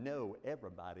 I know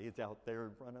everybody is out there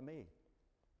in front of me.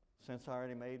 Since I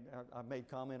made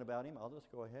comment about him, I'll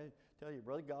just go ahead and tell you,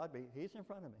 Brother Godby, he's in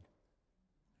front of me.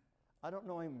 I don't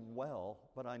know him well,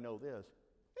 but I know this.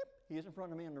 Yep, he's in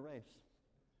front of me in the race.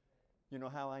 You know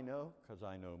how I know? Because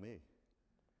I know me.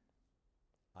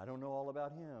 I don't know all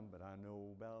about him, but I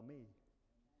know about me.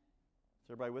 Is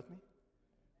everybody with me?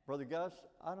 Brother Gus,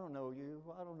 I don't know you.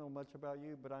 I don't know much about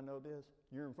you, but I know this.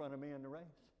 You're in front of me in the race.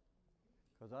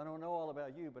 Because I don't know all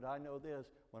about you, but I know this.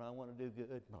 When I want to do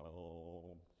good,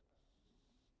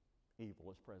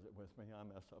 evil is present with me. I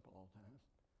mess up all the time.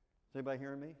 Is anybody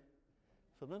hearing me?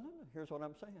 So no. Here's what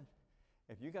I'm saying.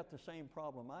 If you got the same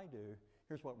problem I do,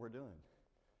 here's what we're doing.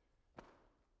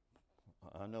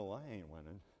 I know I ain't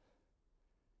winning.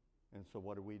 And so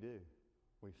what do?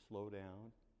 We slow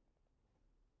down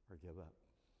or give up.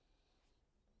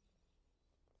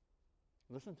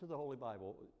 Listen to the Holy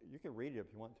Bible. You can read it if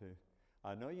you want to.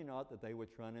 I know you not that they which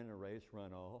run in a race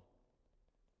run all,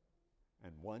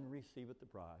 and one receiveth the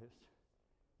prize.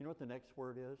 You know what the next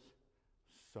word is?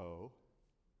 So.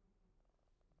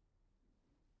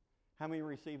 How many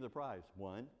receive the prize?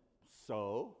 One.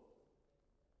 So.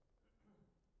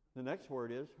 The next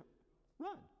word is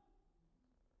run.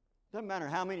 Doesn't matter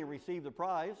how many receive the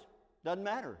prize. Doesn't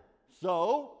matter.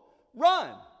 So, run.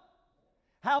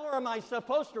 How am I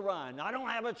supposed to run? I don't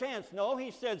have a chance. No, he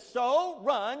said, so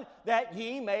run that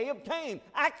ye may obtain.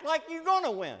 Act like you're going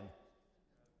to win.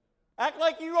 Act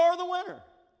like you are the winner.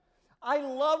 I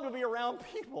love to be around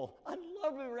people. I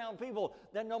love to be around people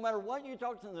that no matter what you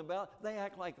talk to them about, they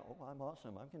act like, oh, I'm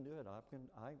awesome. I can do it.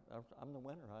 I'm the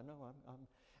winner. I know.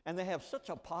 And they have such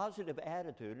a positive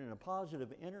attitude and a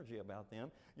positive energy about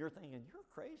them. You're thinking, you're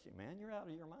crazy, man. You're out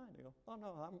of your mind. You go, oh,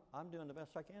 no, I'm doing the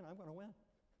best I can. I'm going to win.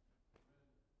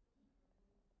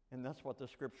 And that's what the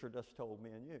scripture just told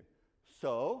me and you.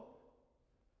 So,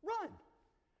 run,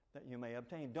 that you may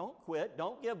obtain. Don't quit.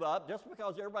 Don't give up. Just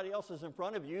because everybody else is in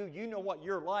front of you, you know what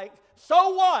you're like.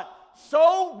 So what?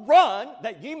 So run,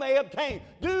 that you may obtain.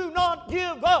 Do not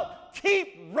give up.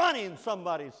 Keep running.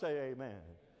 Somebody say amen.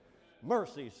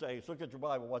 Mercy sakes. Look at your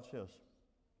Bible. Watch this.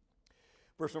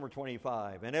 Verse number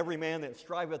 25. And every man that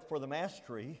striveth for the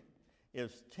mastery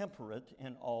is temperate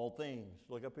in all things.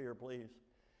 Look up here, please.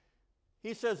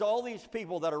 He says all these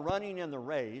people that are running in the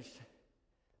race,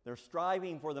 they're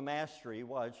striving for the mastery.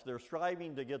 Watch, they're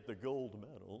striving to get the gold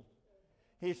medal.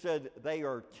 He said they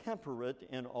are temperate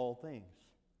in all things.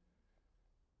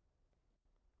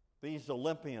 These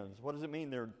Olympians, what does it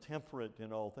mean they're temperate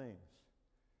in all things?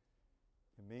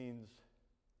 It means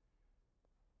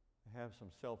they have some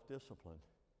self-discipline.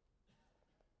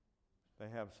 They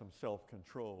have some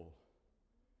self-control.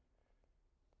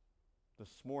 This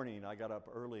morning, I got up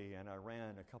early and I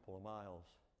ran a couple of miles.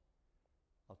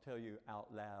 I'll tell you out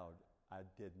loud, I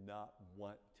did not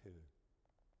want to.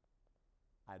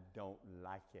 I don't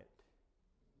like it.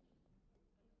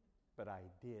 But I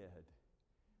did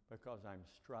because I'm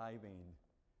striving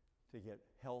to get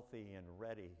healthy and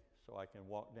ready so I can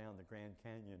walk down the Grand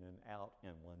Canyon and out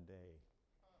in one day.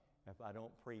 If I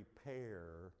don't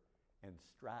prepare and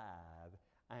strive,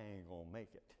 I ain't going to make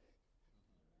it.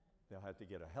 They'll have to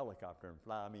get a helicopter and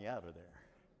fly me out of there.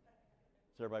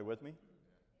 Is everybody with me?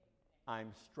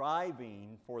 I'm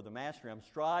striving for the mastery. I'm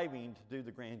striving to do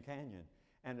the Grand Canyon.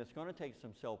 And it's going to take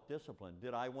some self-discipline.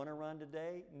 Did I want to run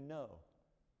today? No.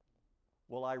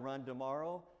 Will I run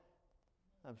tomorrow?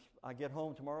 I get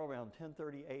home tomorrow around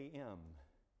 10:30 a.m.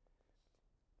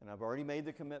 And I've already made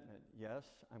the commitment. Yes,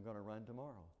 I'm going to run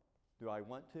tomorrow. Do I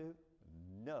want to?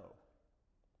 No.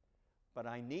 But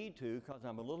I need to because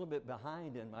I'm a little bit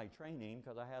behind in my training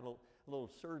because I had a little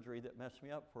surgery that messed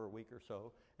me up for a week or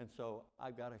so. And so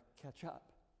I've got to catch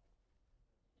up.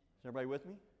 Is everybody with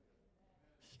me?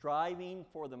 Striving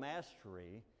for the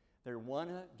mastery. They want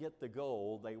to get the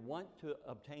goal. They want to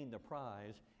obtain the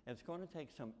prize. And it's going to take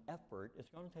some effort. It's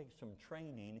going to take some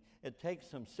training. It takes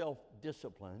some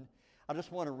self-discipline. I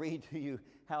just want to read to you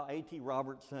how A.T.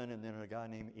 Robertson and then a guy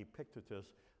named Epictetus,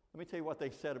 let me tell you what they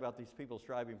said about these people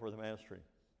striving for the mastery.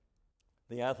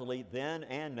 The athlete then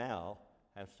and now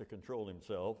has to control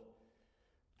himself,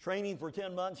 Training for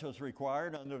 10 months was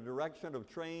required under the direction of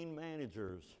trained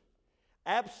managers.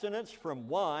 Abstinence from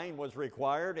wine was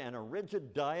required, and a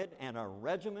rigid diet and a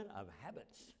regimen of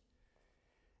habits.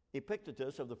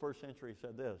 Epictetus of the first century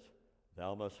said this,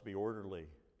 "Thou must be orderly,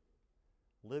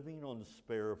 living on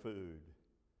spare food.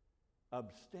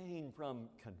 Abstain from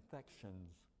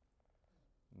confections.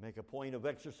 Make a point of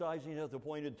exercising at the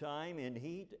appointed time in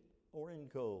heat or in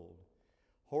cold."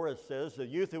 Horace says, "The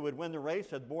youth who would win the race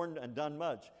had borne and done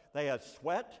much. They had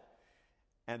sweat,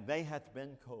 and they hath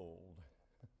been cold."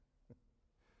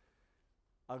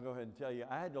 I'll go ahead and tell you,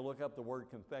 I had to look up the word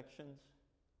confections.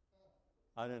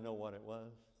 I didn't know what it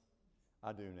was.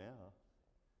 I do now.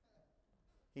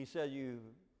 He said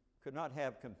you could not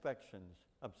have confections.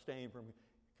 Abstain from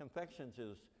confections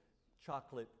is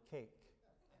chocolate cake.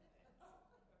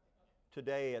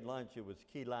 Today at lunch it was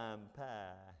key lime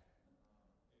pie.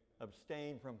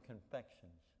 Abstain from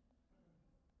confections.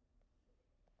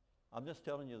 I'm just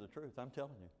telling you the truth. I'm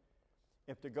telling you.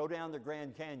 If to go down the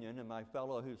Grand Canyon, and my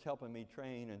fellow who's helping me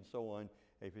train and so on,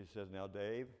 if he says, "Now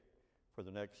Dave, for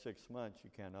the next 6 months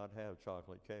you cannot have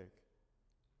chocolate cake."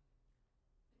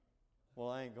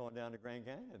 Well, I ain't going down the Grand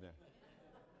Canyon then.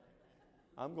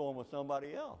 I'm going with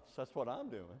somebody else. That's what I'm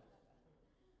doing.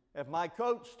 If my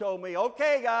coach told me,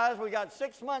 "Okay, guys, we got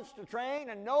 6 months to train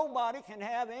and nobody can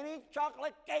have any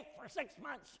chocolate cake for 6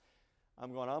 months.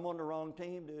 I'm going, I'm on the wrong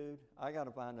team, dude. I got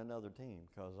to find another team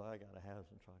because I got to have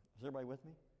some chocolate. Is everybody with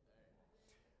me?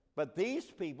 But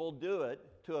these people do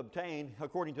it to obtain,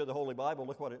 according to the Holy Bible,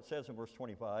 look what it says in verse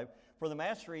 25, "For the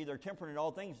mastery, they're temperate in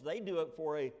all things. They do it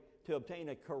to obtain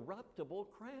a corruptible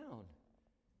crown.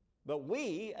 But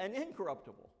we, an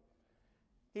incorruptible."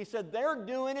 He said they're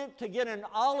doing it to get an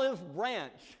olive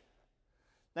branch.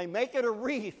 They make it a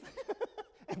wreath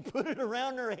and put it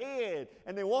around their head.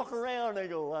 And they walk around and they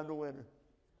go, "I'm the winner."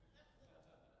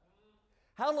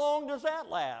 How long does that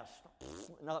last?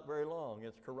 Not very long.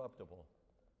 It's corruptible.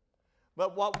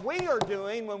 But what we are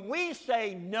doing when we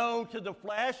say no to the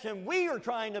flesh and we are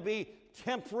trying to be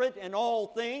temperate in all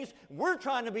things, we're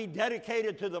trying to be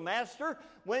dedicated to the Master,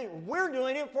 we're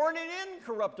doing it for an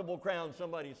incorruptible crown.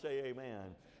 Somebody say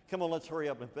amen. Come on, let's hurry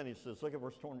up and finish this. Look at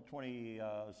verse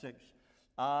 26.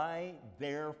 "I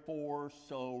therefore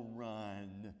so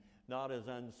run, not as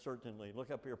uncertainly." Look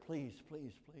up here, please,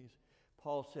 please, please.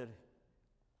 Paul said,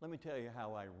 "Let me tell you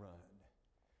how I run.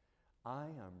 I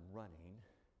am running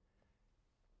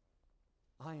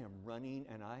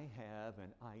and I have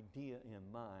an idea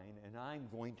in mind, and I'm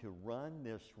going to run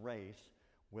this race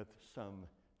with some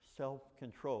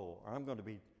self-control." Or I'm going to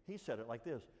be, he said it like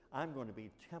this, "I'm going to be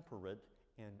temperate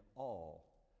in all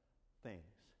things."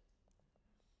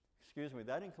 Excuse me,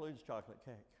 that includes chocolate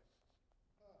cake.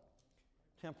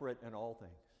 Temperate in all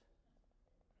things.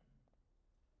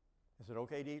 Is it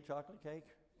okay to eat chocolate cake?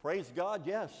 Praise God,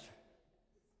 yes.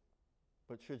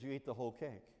 But should you eat the whole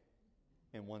cake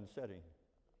in one setting?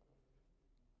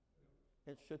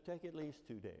 It should take at least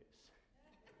 2 days.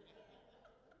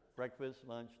 Breakfast,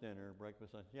 lunch, dinner,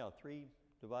 breakfast, lunch. Yeah, 3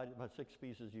 divided by 6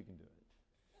 pieces, you can do it.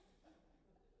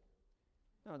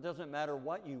 No, it doesn't matter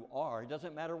what you are. It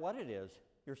doesn't matter what it is.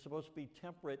 You're supposed to be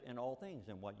temperate in all things,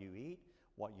 in what you eat,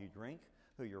 what you drink,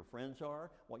 who your friends are,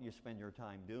 what you spend your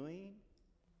time doing.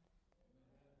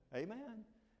 Amen.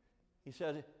 He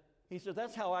said,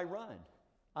 "That's how I run.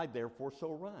 I therefore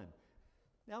so run."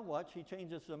 Now watch, he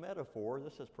changes the metaphor.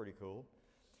 This is pretty cool.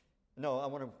 No, I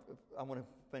want to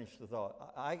finish the thought.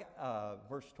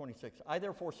 Verse 26. "I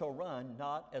therefore so run,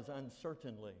 not as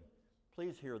uncertainly."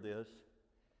 Please hear this.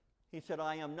 He said,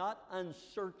 "I am not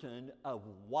uncertain of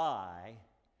why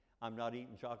I'm not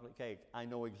eating chocolate cake. I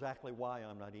know exactly why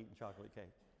I'm not eating chocolate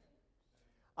cake.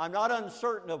 I'm not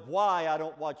uncertain of why I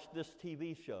don't watch this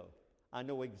TV show. I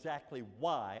know exactly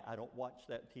why I don't watch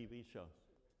that TV show.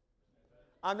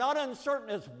 I'm not uncertain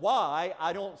as why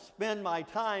I don't spend my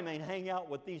time and hang out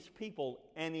with these people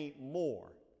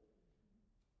anymore.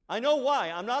 I know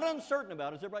why. I'm not uncertain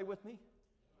about it. Is everybody with me?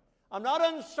 I'm not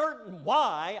uncertain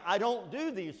why I don't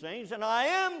do these things, and I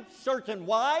am certain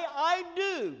why I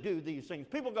do these things.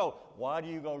 People go, "Why do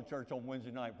you go to church on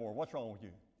Wednesday night for? What's wrong with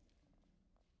you?"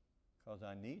 Because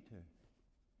I need to.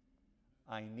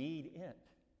 I need it.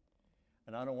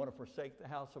 And I don't want to forsake the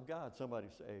house of God. Somebody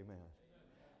say amen.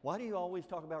 Why do you always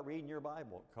talk about reading your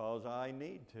Bible? Because I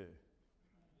need to.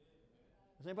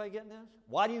 Is anybody getting this?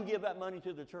 Why do you give that money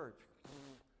to the church?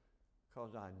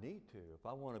 Because I need to. If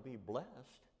I want to be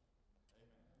blessed.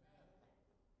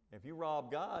 If you rob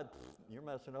God, you're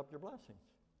messing up your blessings.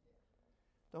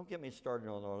 Don't get me started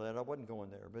on all that. I wasn't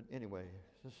going there. But anyway.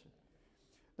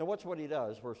 Now watch what he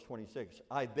does, verse 26.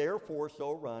 I therefore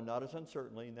so run, not as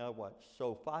uncertainly. Now what?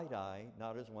 So fight I,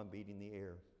 not as one beating the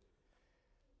air.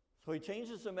 So he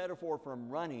changes the metaphor from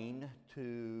running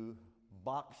to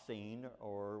boxing,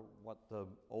 or what the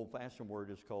old-fashioned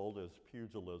word is called is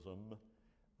pugilism,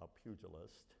 a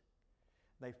pugilist.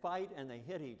 They fight and they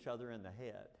hit each other in the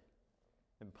head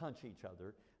and punch each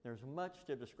other. There's much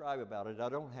to describe about it. I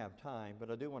don't have time, but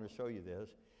I do want to show you this.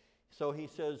 So he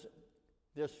says,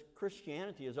 this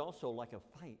Christianity is also like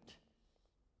a fight.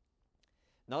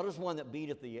 Not as one that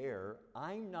beateth the air.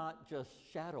 I'm not just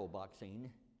shadow boxing.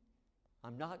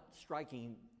 I'm not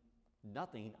striking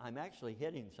nothing. I'm actually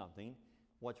hitting something.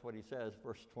 Watch what he says,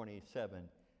 verse 27.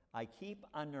 I keep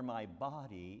under my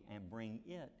body and bring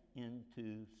it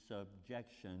into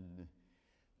subjection.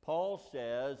 Paul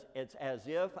says it's as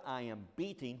if I am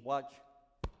beating, watch.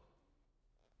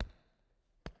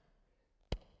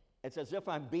 It's as if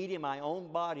I'm beating my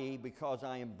own body because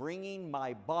I am bringing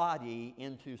my body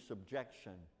into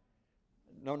subjection.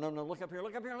 No, look up here.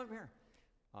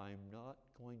 I'm not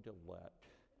going to let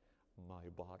my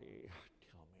body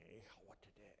tell me what to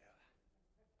do.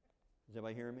 Is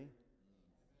anybody hearing me?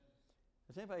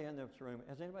 Has anybody in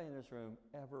this room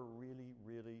ever really,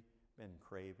 really been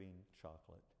craving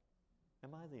chocolate?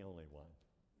 Am I the only one?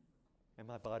 And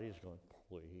my body is going,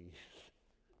 please,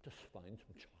 just find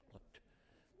some chocolate.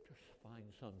 Just find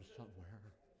some somewhere.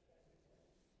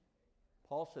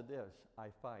 Paul said this, I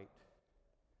fight,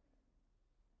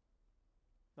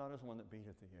 not as one that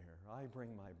beateth the air. I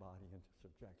bring my body into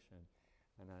subjection,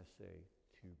 and I say,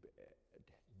 too bad,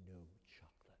 no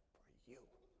chocolate for you.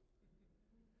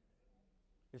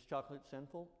 Is chocolate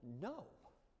sinful? No.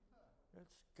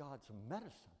 It's God's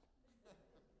medicine.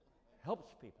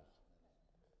 Helps people.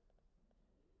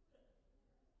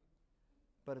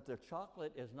 But if the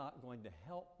chocolate is not going to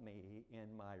help me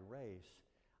in my race,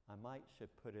 I might should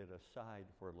put it aside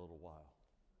for a little while.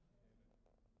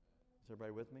 Is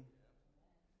everybody with me?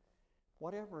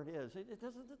 Whatever it is, it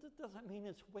doesn't mean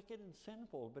it's wicked and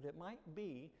sinful, but it might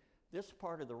be this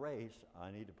part of the race, I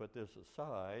need to put this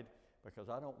aside because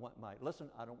I don't want my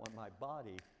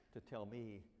body to tell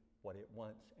me what it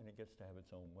wants and it gets to have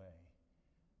its own way.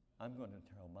 I'm going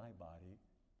to tell my body,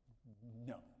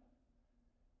 no.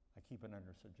 I keep it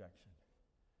under subjection.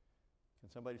 Can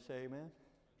somebody say amen?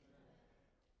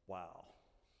 Wow.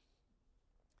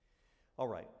 All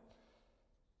right.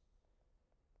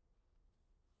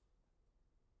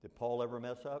 Did Paul ever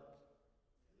mess up?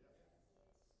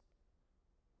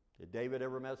 Did David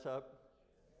ever mess up?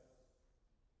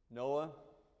 Noah?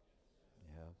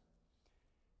 Yeah.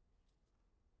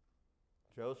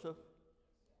 Joseph?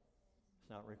 It's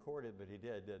not recorded, but he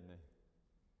did, didn't he?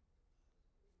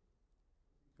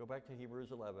 Go back to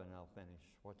Hebrews 11 and I'll finish.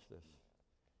 Watch this.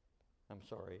 I'm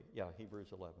sorry. Yeah, Hebrews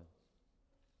 11.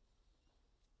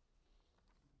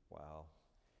 Wow.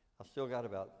 I've still got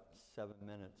about 7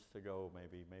 minutes to go,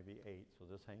 maybe 8, so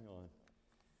just hang on.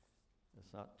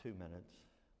 It's not 2 minutes.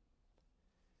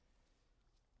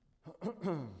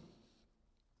 I'm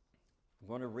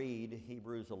going to read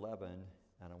Hebrews 11,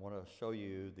 and I want to show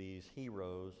you these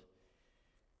heroes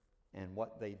and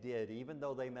what they did, even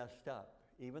though they messed up.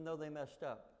 Even though they messed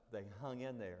up, they hung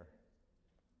in there.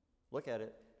 Look at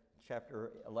it,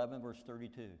 chapter 11, verse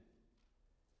 32.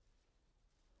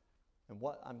 And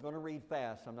what I'm going to read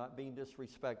fast. I'm not being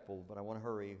disrespectful, but I want to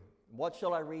hurry. What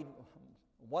shall I read?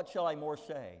 What shall I more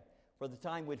say? For the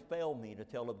time would fail me to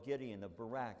tell of Gideon, of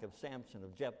Barak, of Samson,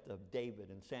 of Jephthah, of David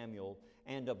and Samuel,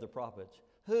 and of the prophets,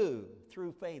 who,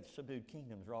 through faith, subdued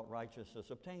kingdoms, wrought righteousness,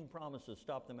 obtained promises,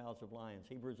 stopped the mouths of lions.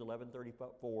 Hebrews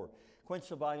 11:34. Quenched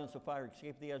the violence of fire,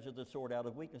 escaped the edge of the sword, out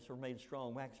of weakness were made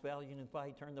strong, waxed valiant in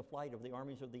fight, turned the flight of the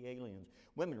armies of the aliens.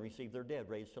 Women received their dead,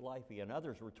 raised to life again.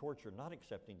 Others were tortured, not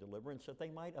accepting deliverance, that they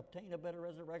might obtain a better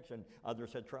resurrection.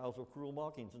 Others had trials of cruel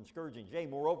mockings and scourgings. Yea,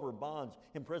 moreover, bonds,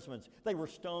 imprisonments. They were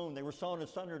stoned, they were sawn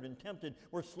asunder and tempted,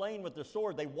 were slain with the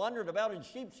sword. They wandered about in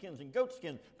sheepskins and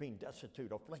goatskins, being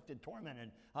destitute, afflicted,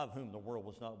 tormented, of whom the world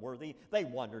was not worthy. They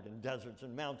wandered in deserts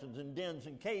and mountains and dens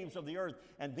and caves of the earth.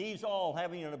 And these all,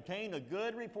 having obtained a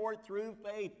good report through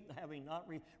faith, having not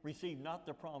received not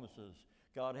the promises,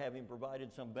 God having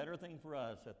provided some better thing for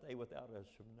us, that they without us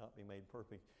should not be made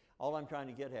perfect. All I'm trying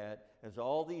to get at is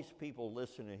all these people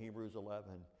listen to Hebrews 11.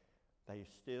 They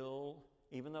still,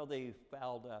 even though they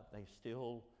fouled up, they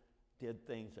still did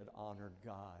things that honored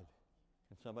God.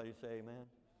 Can somebody say amen?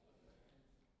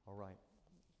 All right.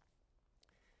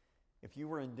 If you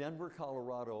were in Denver,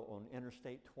 Colorado on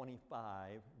Interstate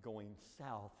 25 going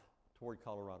south toward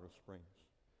Colorado Springs,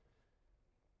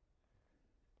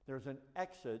 there's an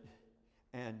exit,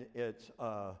 and it's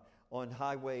on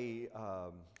Highway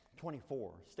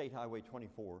 24, State Highway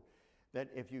 24, that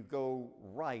if you go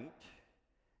right,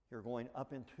 you're going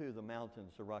up into the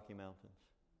mountains, the Rocky Mountains.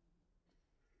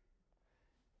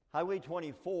 Highway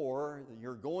 24,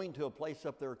 you're going to a place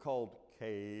up there called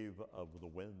Cave of the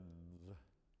Winds.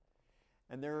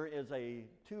 And there is a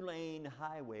 2-lane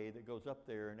highway that goes up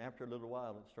there, and after a little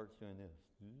while it starts doing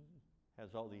this.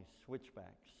 Has all these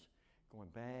switchbacks going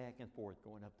back and forth,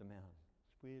 going up the mountain.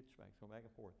 Switchbacks, going back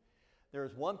and forth.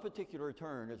 There's one particular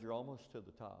turn as you're almost to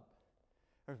the top.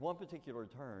 There's one particular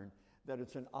turn that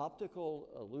it's an optical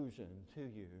illusion to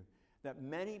you that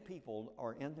many people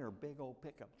are in their big old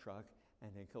pickup truck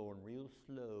and they go real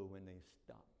slow when they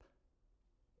stop.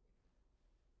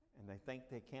 And they think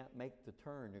they can't make the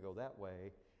turn to go that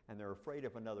way, and they're afraid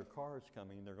if another car is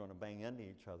coming, they're going to bang into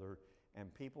each other,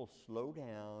 and people slow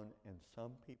down, and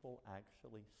some people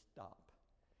actually stop.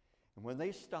 And when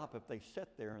they stop, if they sit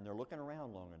there and they're looking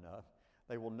around long enough,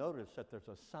 they will notice that there's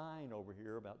a sign over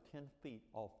here about 10 feet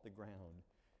off the ground.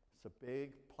 It's a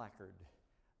big placard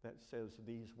that says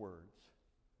these words,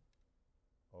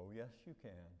 "Oh, yes, you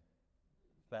can.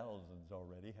 Thousands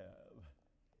already have."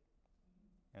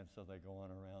 And so they go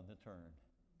on around the turn.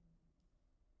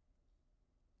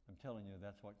 I'm telling you,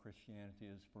 that's what Christianity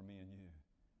is for me and you.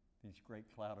 These great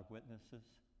cloud of witnesses,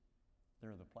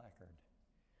 they're the placard.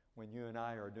 When you and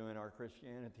I are doing our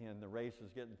Christianity and the race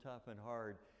is getting tough and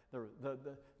hard,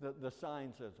 the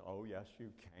sign says, "Oh, yes,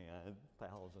 you can.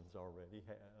 Thousands already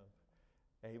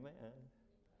have." Amen.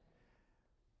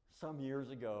 Some years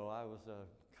ago, I was a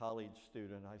college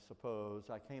student, I suppose.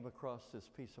 I came across this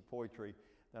piece of poetry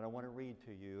that I want to read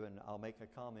to you, and I'll make a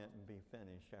comment and be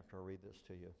finished after I read this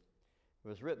to you. It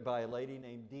was written by a lady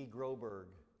named Dee Groberg.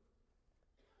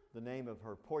 The name of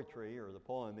her poetry, or the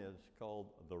poem, is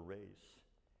called "The Race."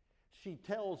 She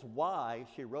tells why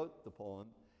she wrote the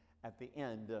poem at the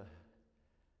end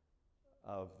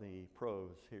of the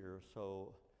prose here.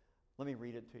 So let me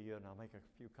read it to you, and I'll make a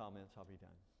few comments. I'll be done.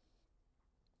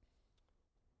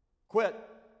 "Quit.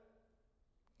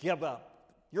 Give up.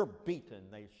 You're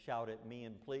beaten," they shout at me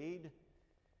and plead.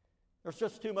 "There's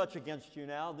just too much against you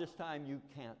now. This time you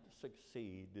can't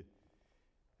succeed."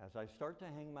 As I start to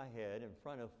hang my head in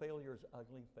front of failure's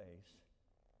ugly face,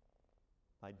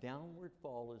 my downward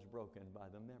fall is broken by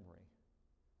the memory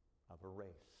of a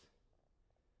race.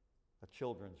 A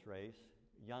children's race.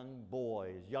 Young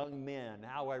boys, young men,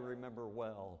 how I remember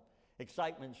well.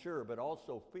 Excitement, sure, but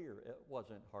also fear. It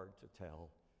wasn't hard to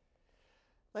tell.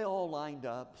 They all lined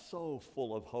up, so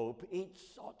full of hope.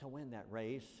 Each sought to win that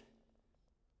race,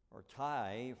 or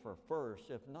tie for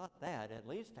first. If not that, at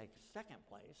least take second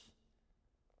place.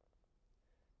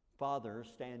 Fathers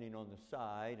standing on the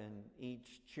side, and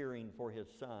each cheering for his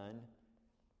son.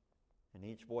 And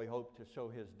each boy hoped to show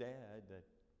his dad that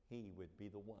he would be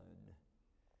the one.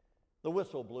 The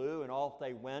whistle blew, and off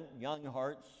they went, young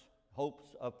hearts,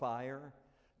 hopes afire.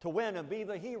 To win and be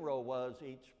the hero was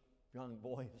each young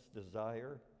boy's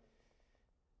desire.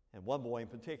 And one boy in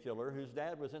particular, whose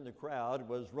dad was in the crowd,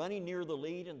 was running near the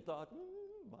lead and thought,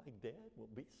 "My dad will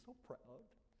be so proud."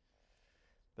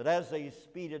 But as they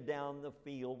speeded down the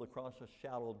field across a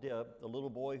shallow dip, the little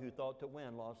boy who thought to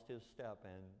win lost his step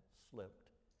and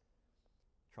slipped.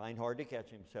 Trying hard to catch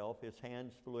himself, his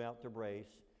hands flew out to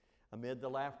brace. Amid the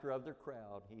laughter of the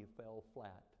crowd, he fell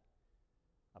flat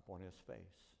upon his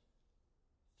face.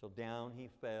 So down he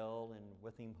fell, and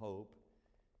with him hope.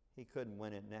 He couldn't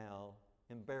win it now.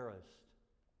 Embarrassed,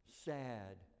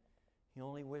 sad. He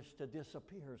only wished to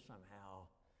disappear somehow.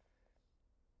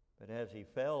 But as he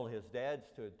fell, his dad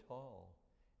stood tall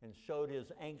and showed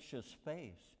his anxious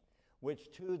face,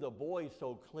 which to the boy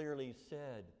so clearly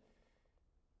said,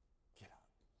 "Get up,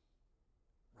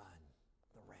 run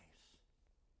the race."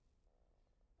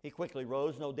 He quickly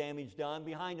rose, no damage done.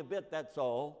 Behind a bit, that's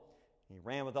all. He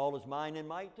ran with all his mind and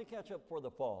might to catch up for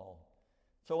the fall.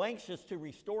 So anxious to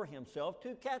restore himself,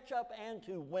 to catch up and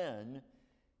to win,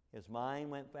 his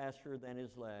mind went faster than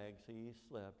his legs. He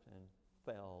slipped and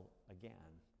fell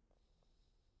again.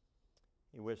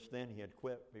 He wished then he had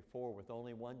quit before with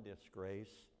only one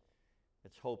disgrace.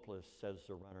 "It's hopeless," says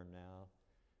the runner now.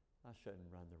 "I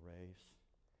shouldn't run the race."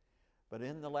 But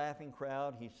in the laughing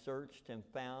crowd he searched and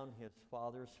found his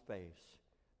father's face,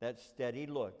 that steady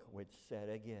look which said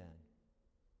again,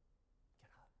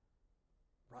 "Get up,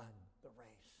 run the race."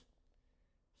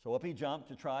 So up he jumped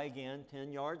to try again,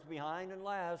 10 yards behind, and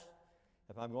last,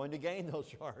 if I'm going to gain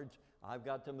those yards, I've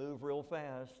got to move real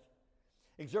fast.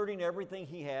 Exerting everything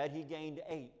he had, he gained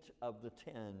 8 of the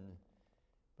 10.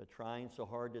 But trying so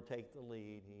hard to take the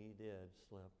lead, he did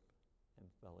slip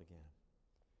and fell again.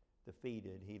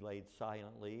 Defeated, he laid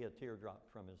silently, a tear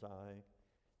dropped from his eye.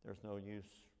 There's no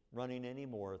use running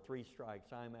anymore. 3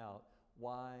 strikes, I'm out.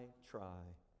 Why try?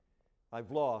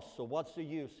 I've lost, so what's the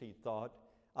use, he thought.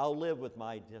 I'll live with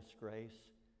my disgrace.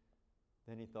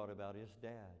 Then he thought about his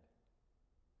dad,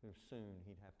 who soon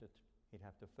he'd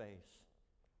have to face.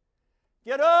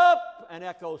 Get up! An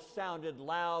echo sounded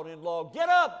loud and low. Get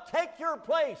up! Take your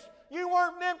place! You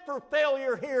weren't meant for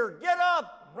failure here. Get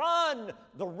up! Run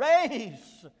the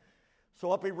race!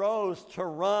 So up he rose to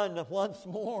run once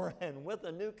more, and with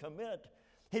a new commit,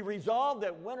 he resolved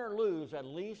that win or lose, at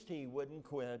least he wouldn't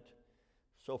quit.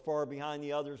 So far behind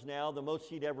the others now, the most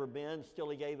he'd ever been, still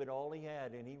he gave it all he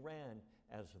had, and he ran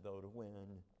as though to win.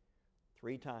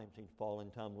 3 times he'd fallen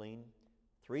tumbling.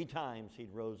 3 times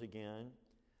he'd rose again.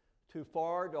 Too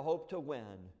far to hope to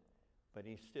win, but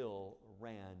he still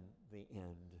ran the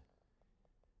end.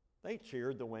 They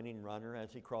cheered the winning runner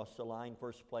as he crossed the line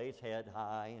first place, head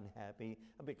high and happy,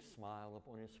 a big smile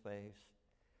upon his face.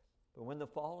 But when the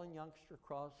fallen youngster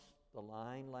crossed the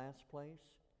line last place,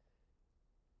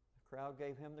 the crowd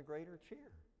gave him the greater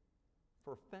cheer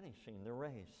for finishing the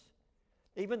race.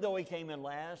 Even though he came in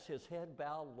last, his head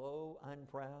bowed low,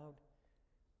 unproud,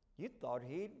 you thought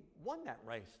he'd won that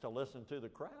race to listen to the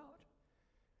crowd.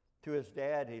 To his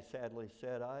dad, he sadly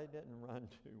said, I didn't run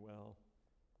too well.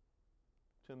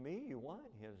 To me, you won,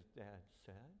 his dad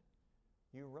said.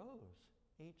 You rose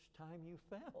each time you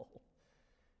fell.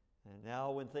 And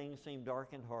now when things seem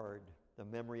dark and hard, the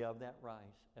memory of that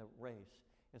race,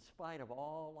 in spite of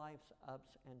all life's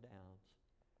ups and downs,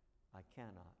 I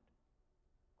cannot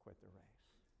quit the race.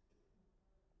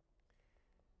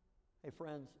 Hey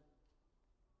friends,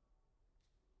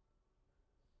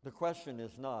 the question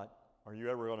is not, are you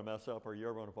ever going to mess up? Are you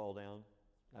ever going to fall down?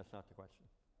 That's not the question.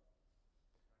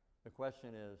 The question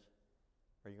is,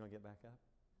 are you going to get back up?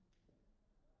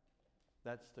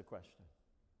 That's the question.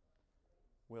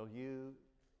 Will you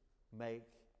make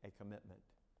a commitment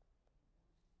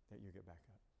that you get back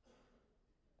up?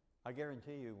 I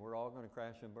guarantee you, we're all going to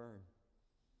crash and burn.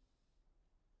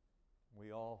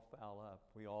 We all foul up.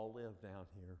 We all live down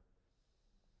here.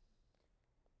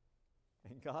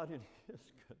 And God, in His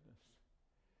goodness,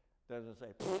 doesn't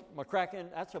say, McCracken,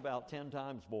 that's about 10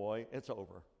 times, boy. It's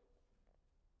over.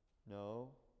 No.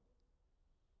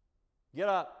 Get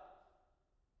up.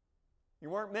 You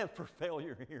weren't meant for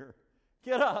failure here.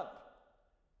 Get up.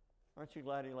 Aren't you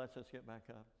glad He lets us get back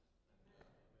up?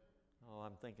 Oh,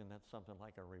 I'm thinking that's something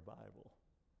like a revival.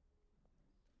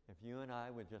 If you and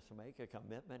I would just make a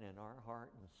commitment in our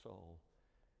heart and soul,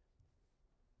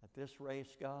 at this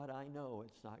race, God, I know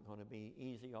it's not going to be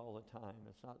easy all the time.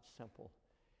 It's not simple.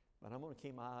 But I'm going to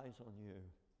keep my eyes on you.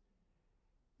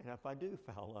 And if I do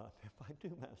foul up, if I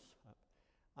do mess up,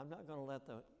 I'm not going to let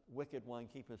the wicked one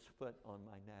keep his foot on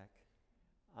my neck.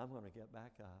 I'm going to get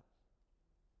back up,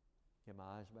 get my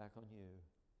eyes back on you,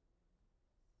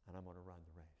 and I'm going to run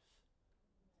the race.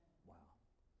 Wow.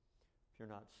 If you're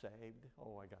not saved,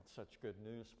 oh, I got such good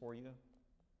news for you.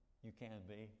 You can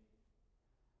be.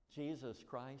 Jesus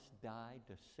Christ died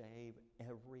to save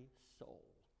every soul.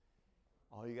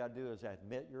 All you got to do is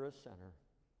admit you're a sinner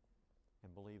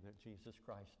and believe that Jesus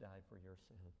Christ died for your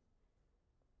sin.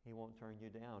 He won't turn you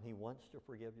down. He wants to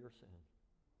forgive your sin.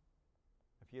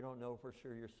 If you don't know for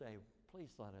sure you're saved, please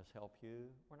let us help you.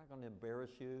 We're not going to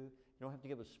embarrass you. You don't have to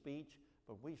give a speech,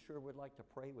 but we sure would like to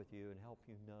pray with you and help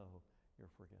you know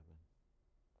you're forgiven.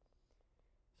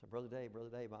 So, Brother Dave,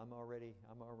 I'm already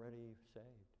saved.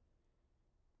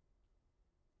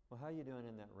 Well, how are you doing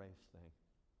in that race thing?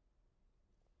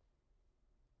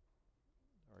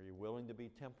 Are you willing to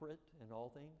be temperate in all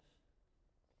things?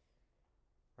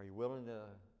 Are you willing to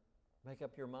make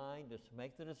up your mind to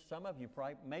make the decision? Some of you,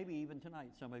 probably, maybe even tonight,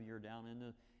 some of you are down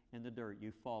in the dirt.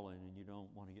 You've fallen and you don't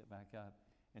want to get back up.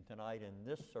 And tonight in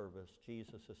this service,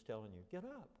 Jesus is telling you, get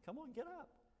up. Come on, get up.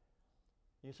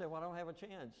 You say, well, I don't have a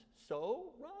chance.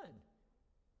 So run.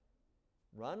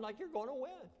 Run like you're going to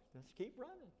win. Just keep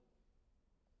running.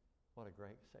 What a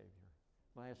great Savior.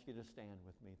 I ask you to stand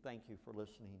with me. Thank you for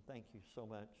listening. Thank you so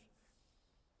much.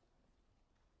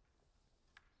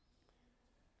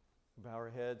 Bow our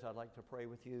heads. I'd like to pray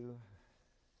with you.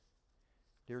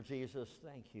 Dear Jesus,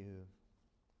 thank you.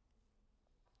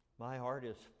 My heart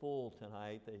is full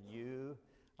tonight that you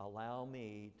allow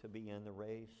me to be in the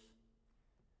race,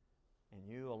 and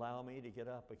you allow me to get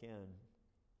up again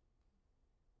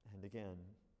and again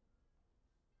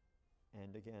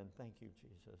and again. Thank you,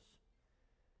 Jesus.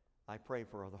 I pray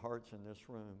for the hearts in this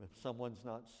room. If someone's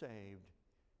not saved,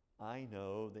 I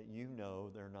know that you know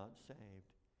they're not saved.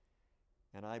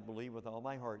 And I believe with all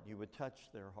my heart you would touch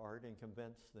their heart and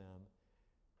convince them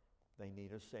they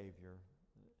need a Savior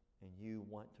and you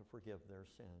want to forgive their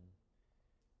sin.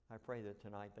 I pray that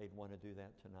tonight they'd want to do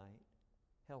that tonight.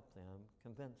 Help them,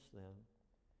 convince them.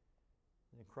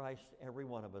 In Christ, every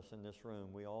one of us in this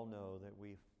room, we all know that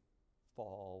we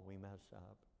fall, we mess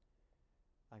up.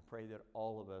 I pray that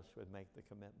all of us would make the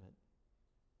commitment.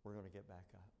 We're going to get back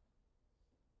up.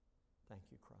 Thank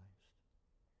you, Christ.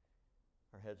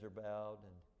 Our heads are bowed,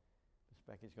 and Miss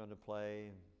Becky's going to play,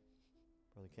 and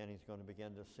Brother Kenny's going to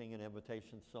begin to sing an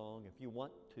invitation song. If you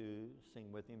want to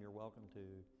sing with him, you're welcome to.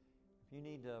 If you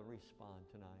need to respond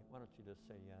tonight, why don't you just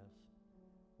say yes?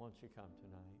 Why don't you come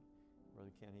tonight?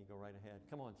 Brother Kenny, go right ahead.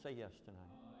 Come on, say yes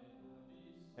tonight.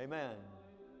 Amen.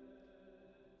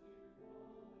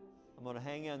 I'm going to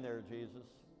hang in there, Jesus.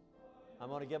 I'm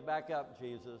going to get back up,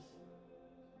 Jesus.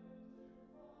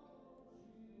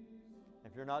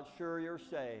 If you're not sure you're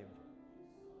saved,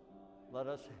 let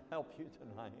us help you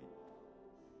tonight.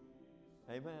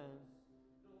 Amen.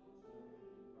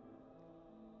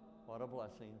 What a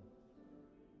blessing.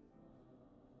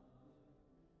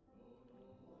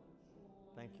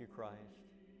 Thank you, Christ.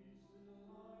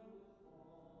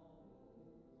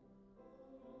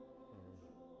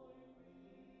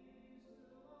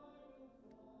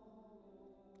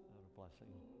 What a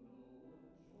blessing.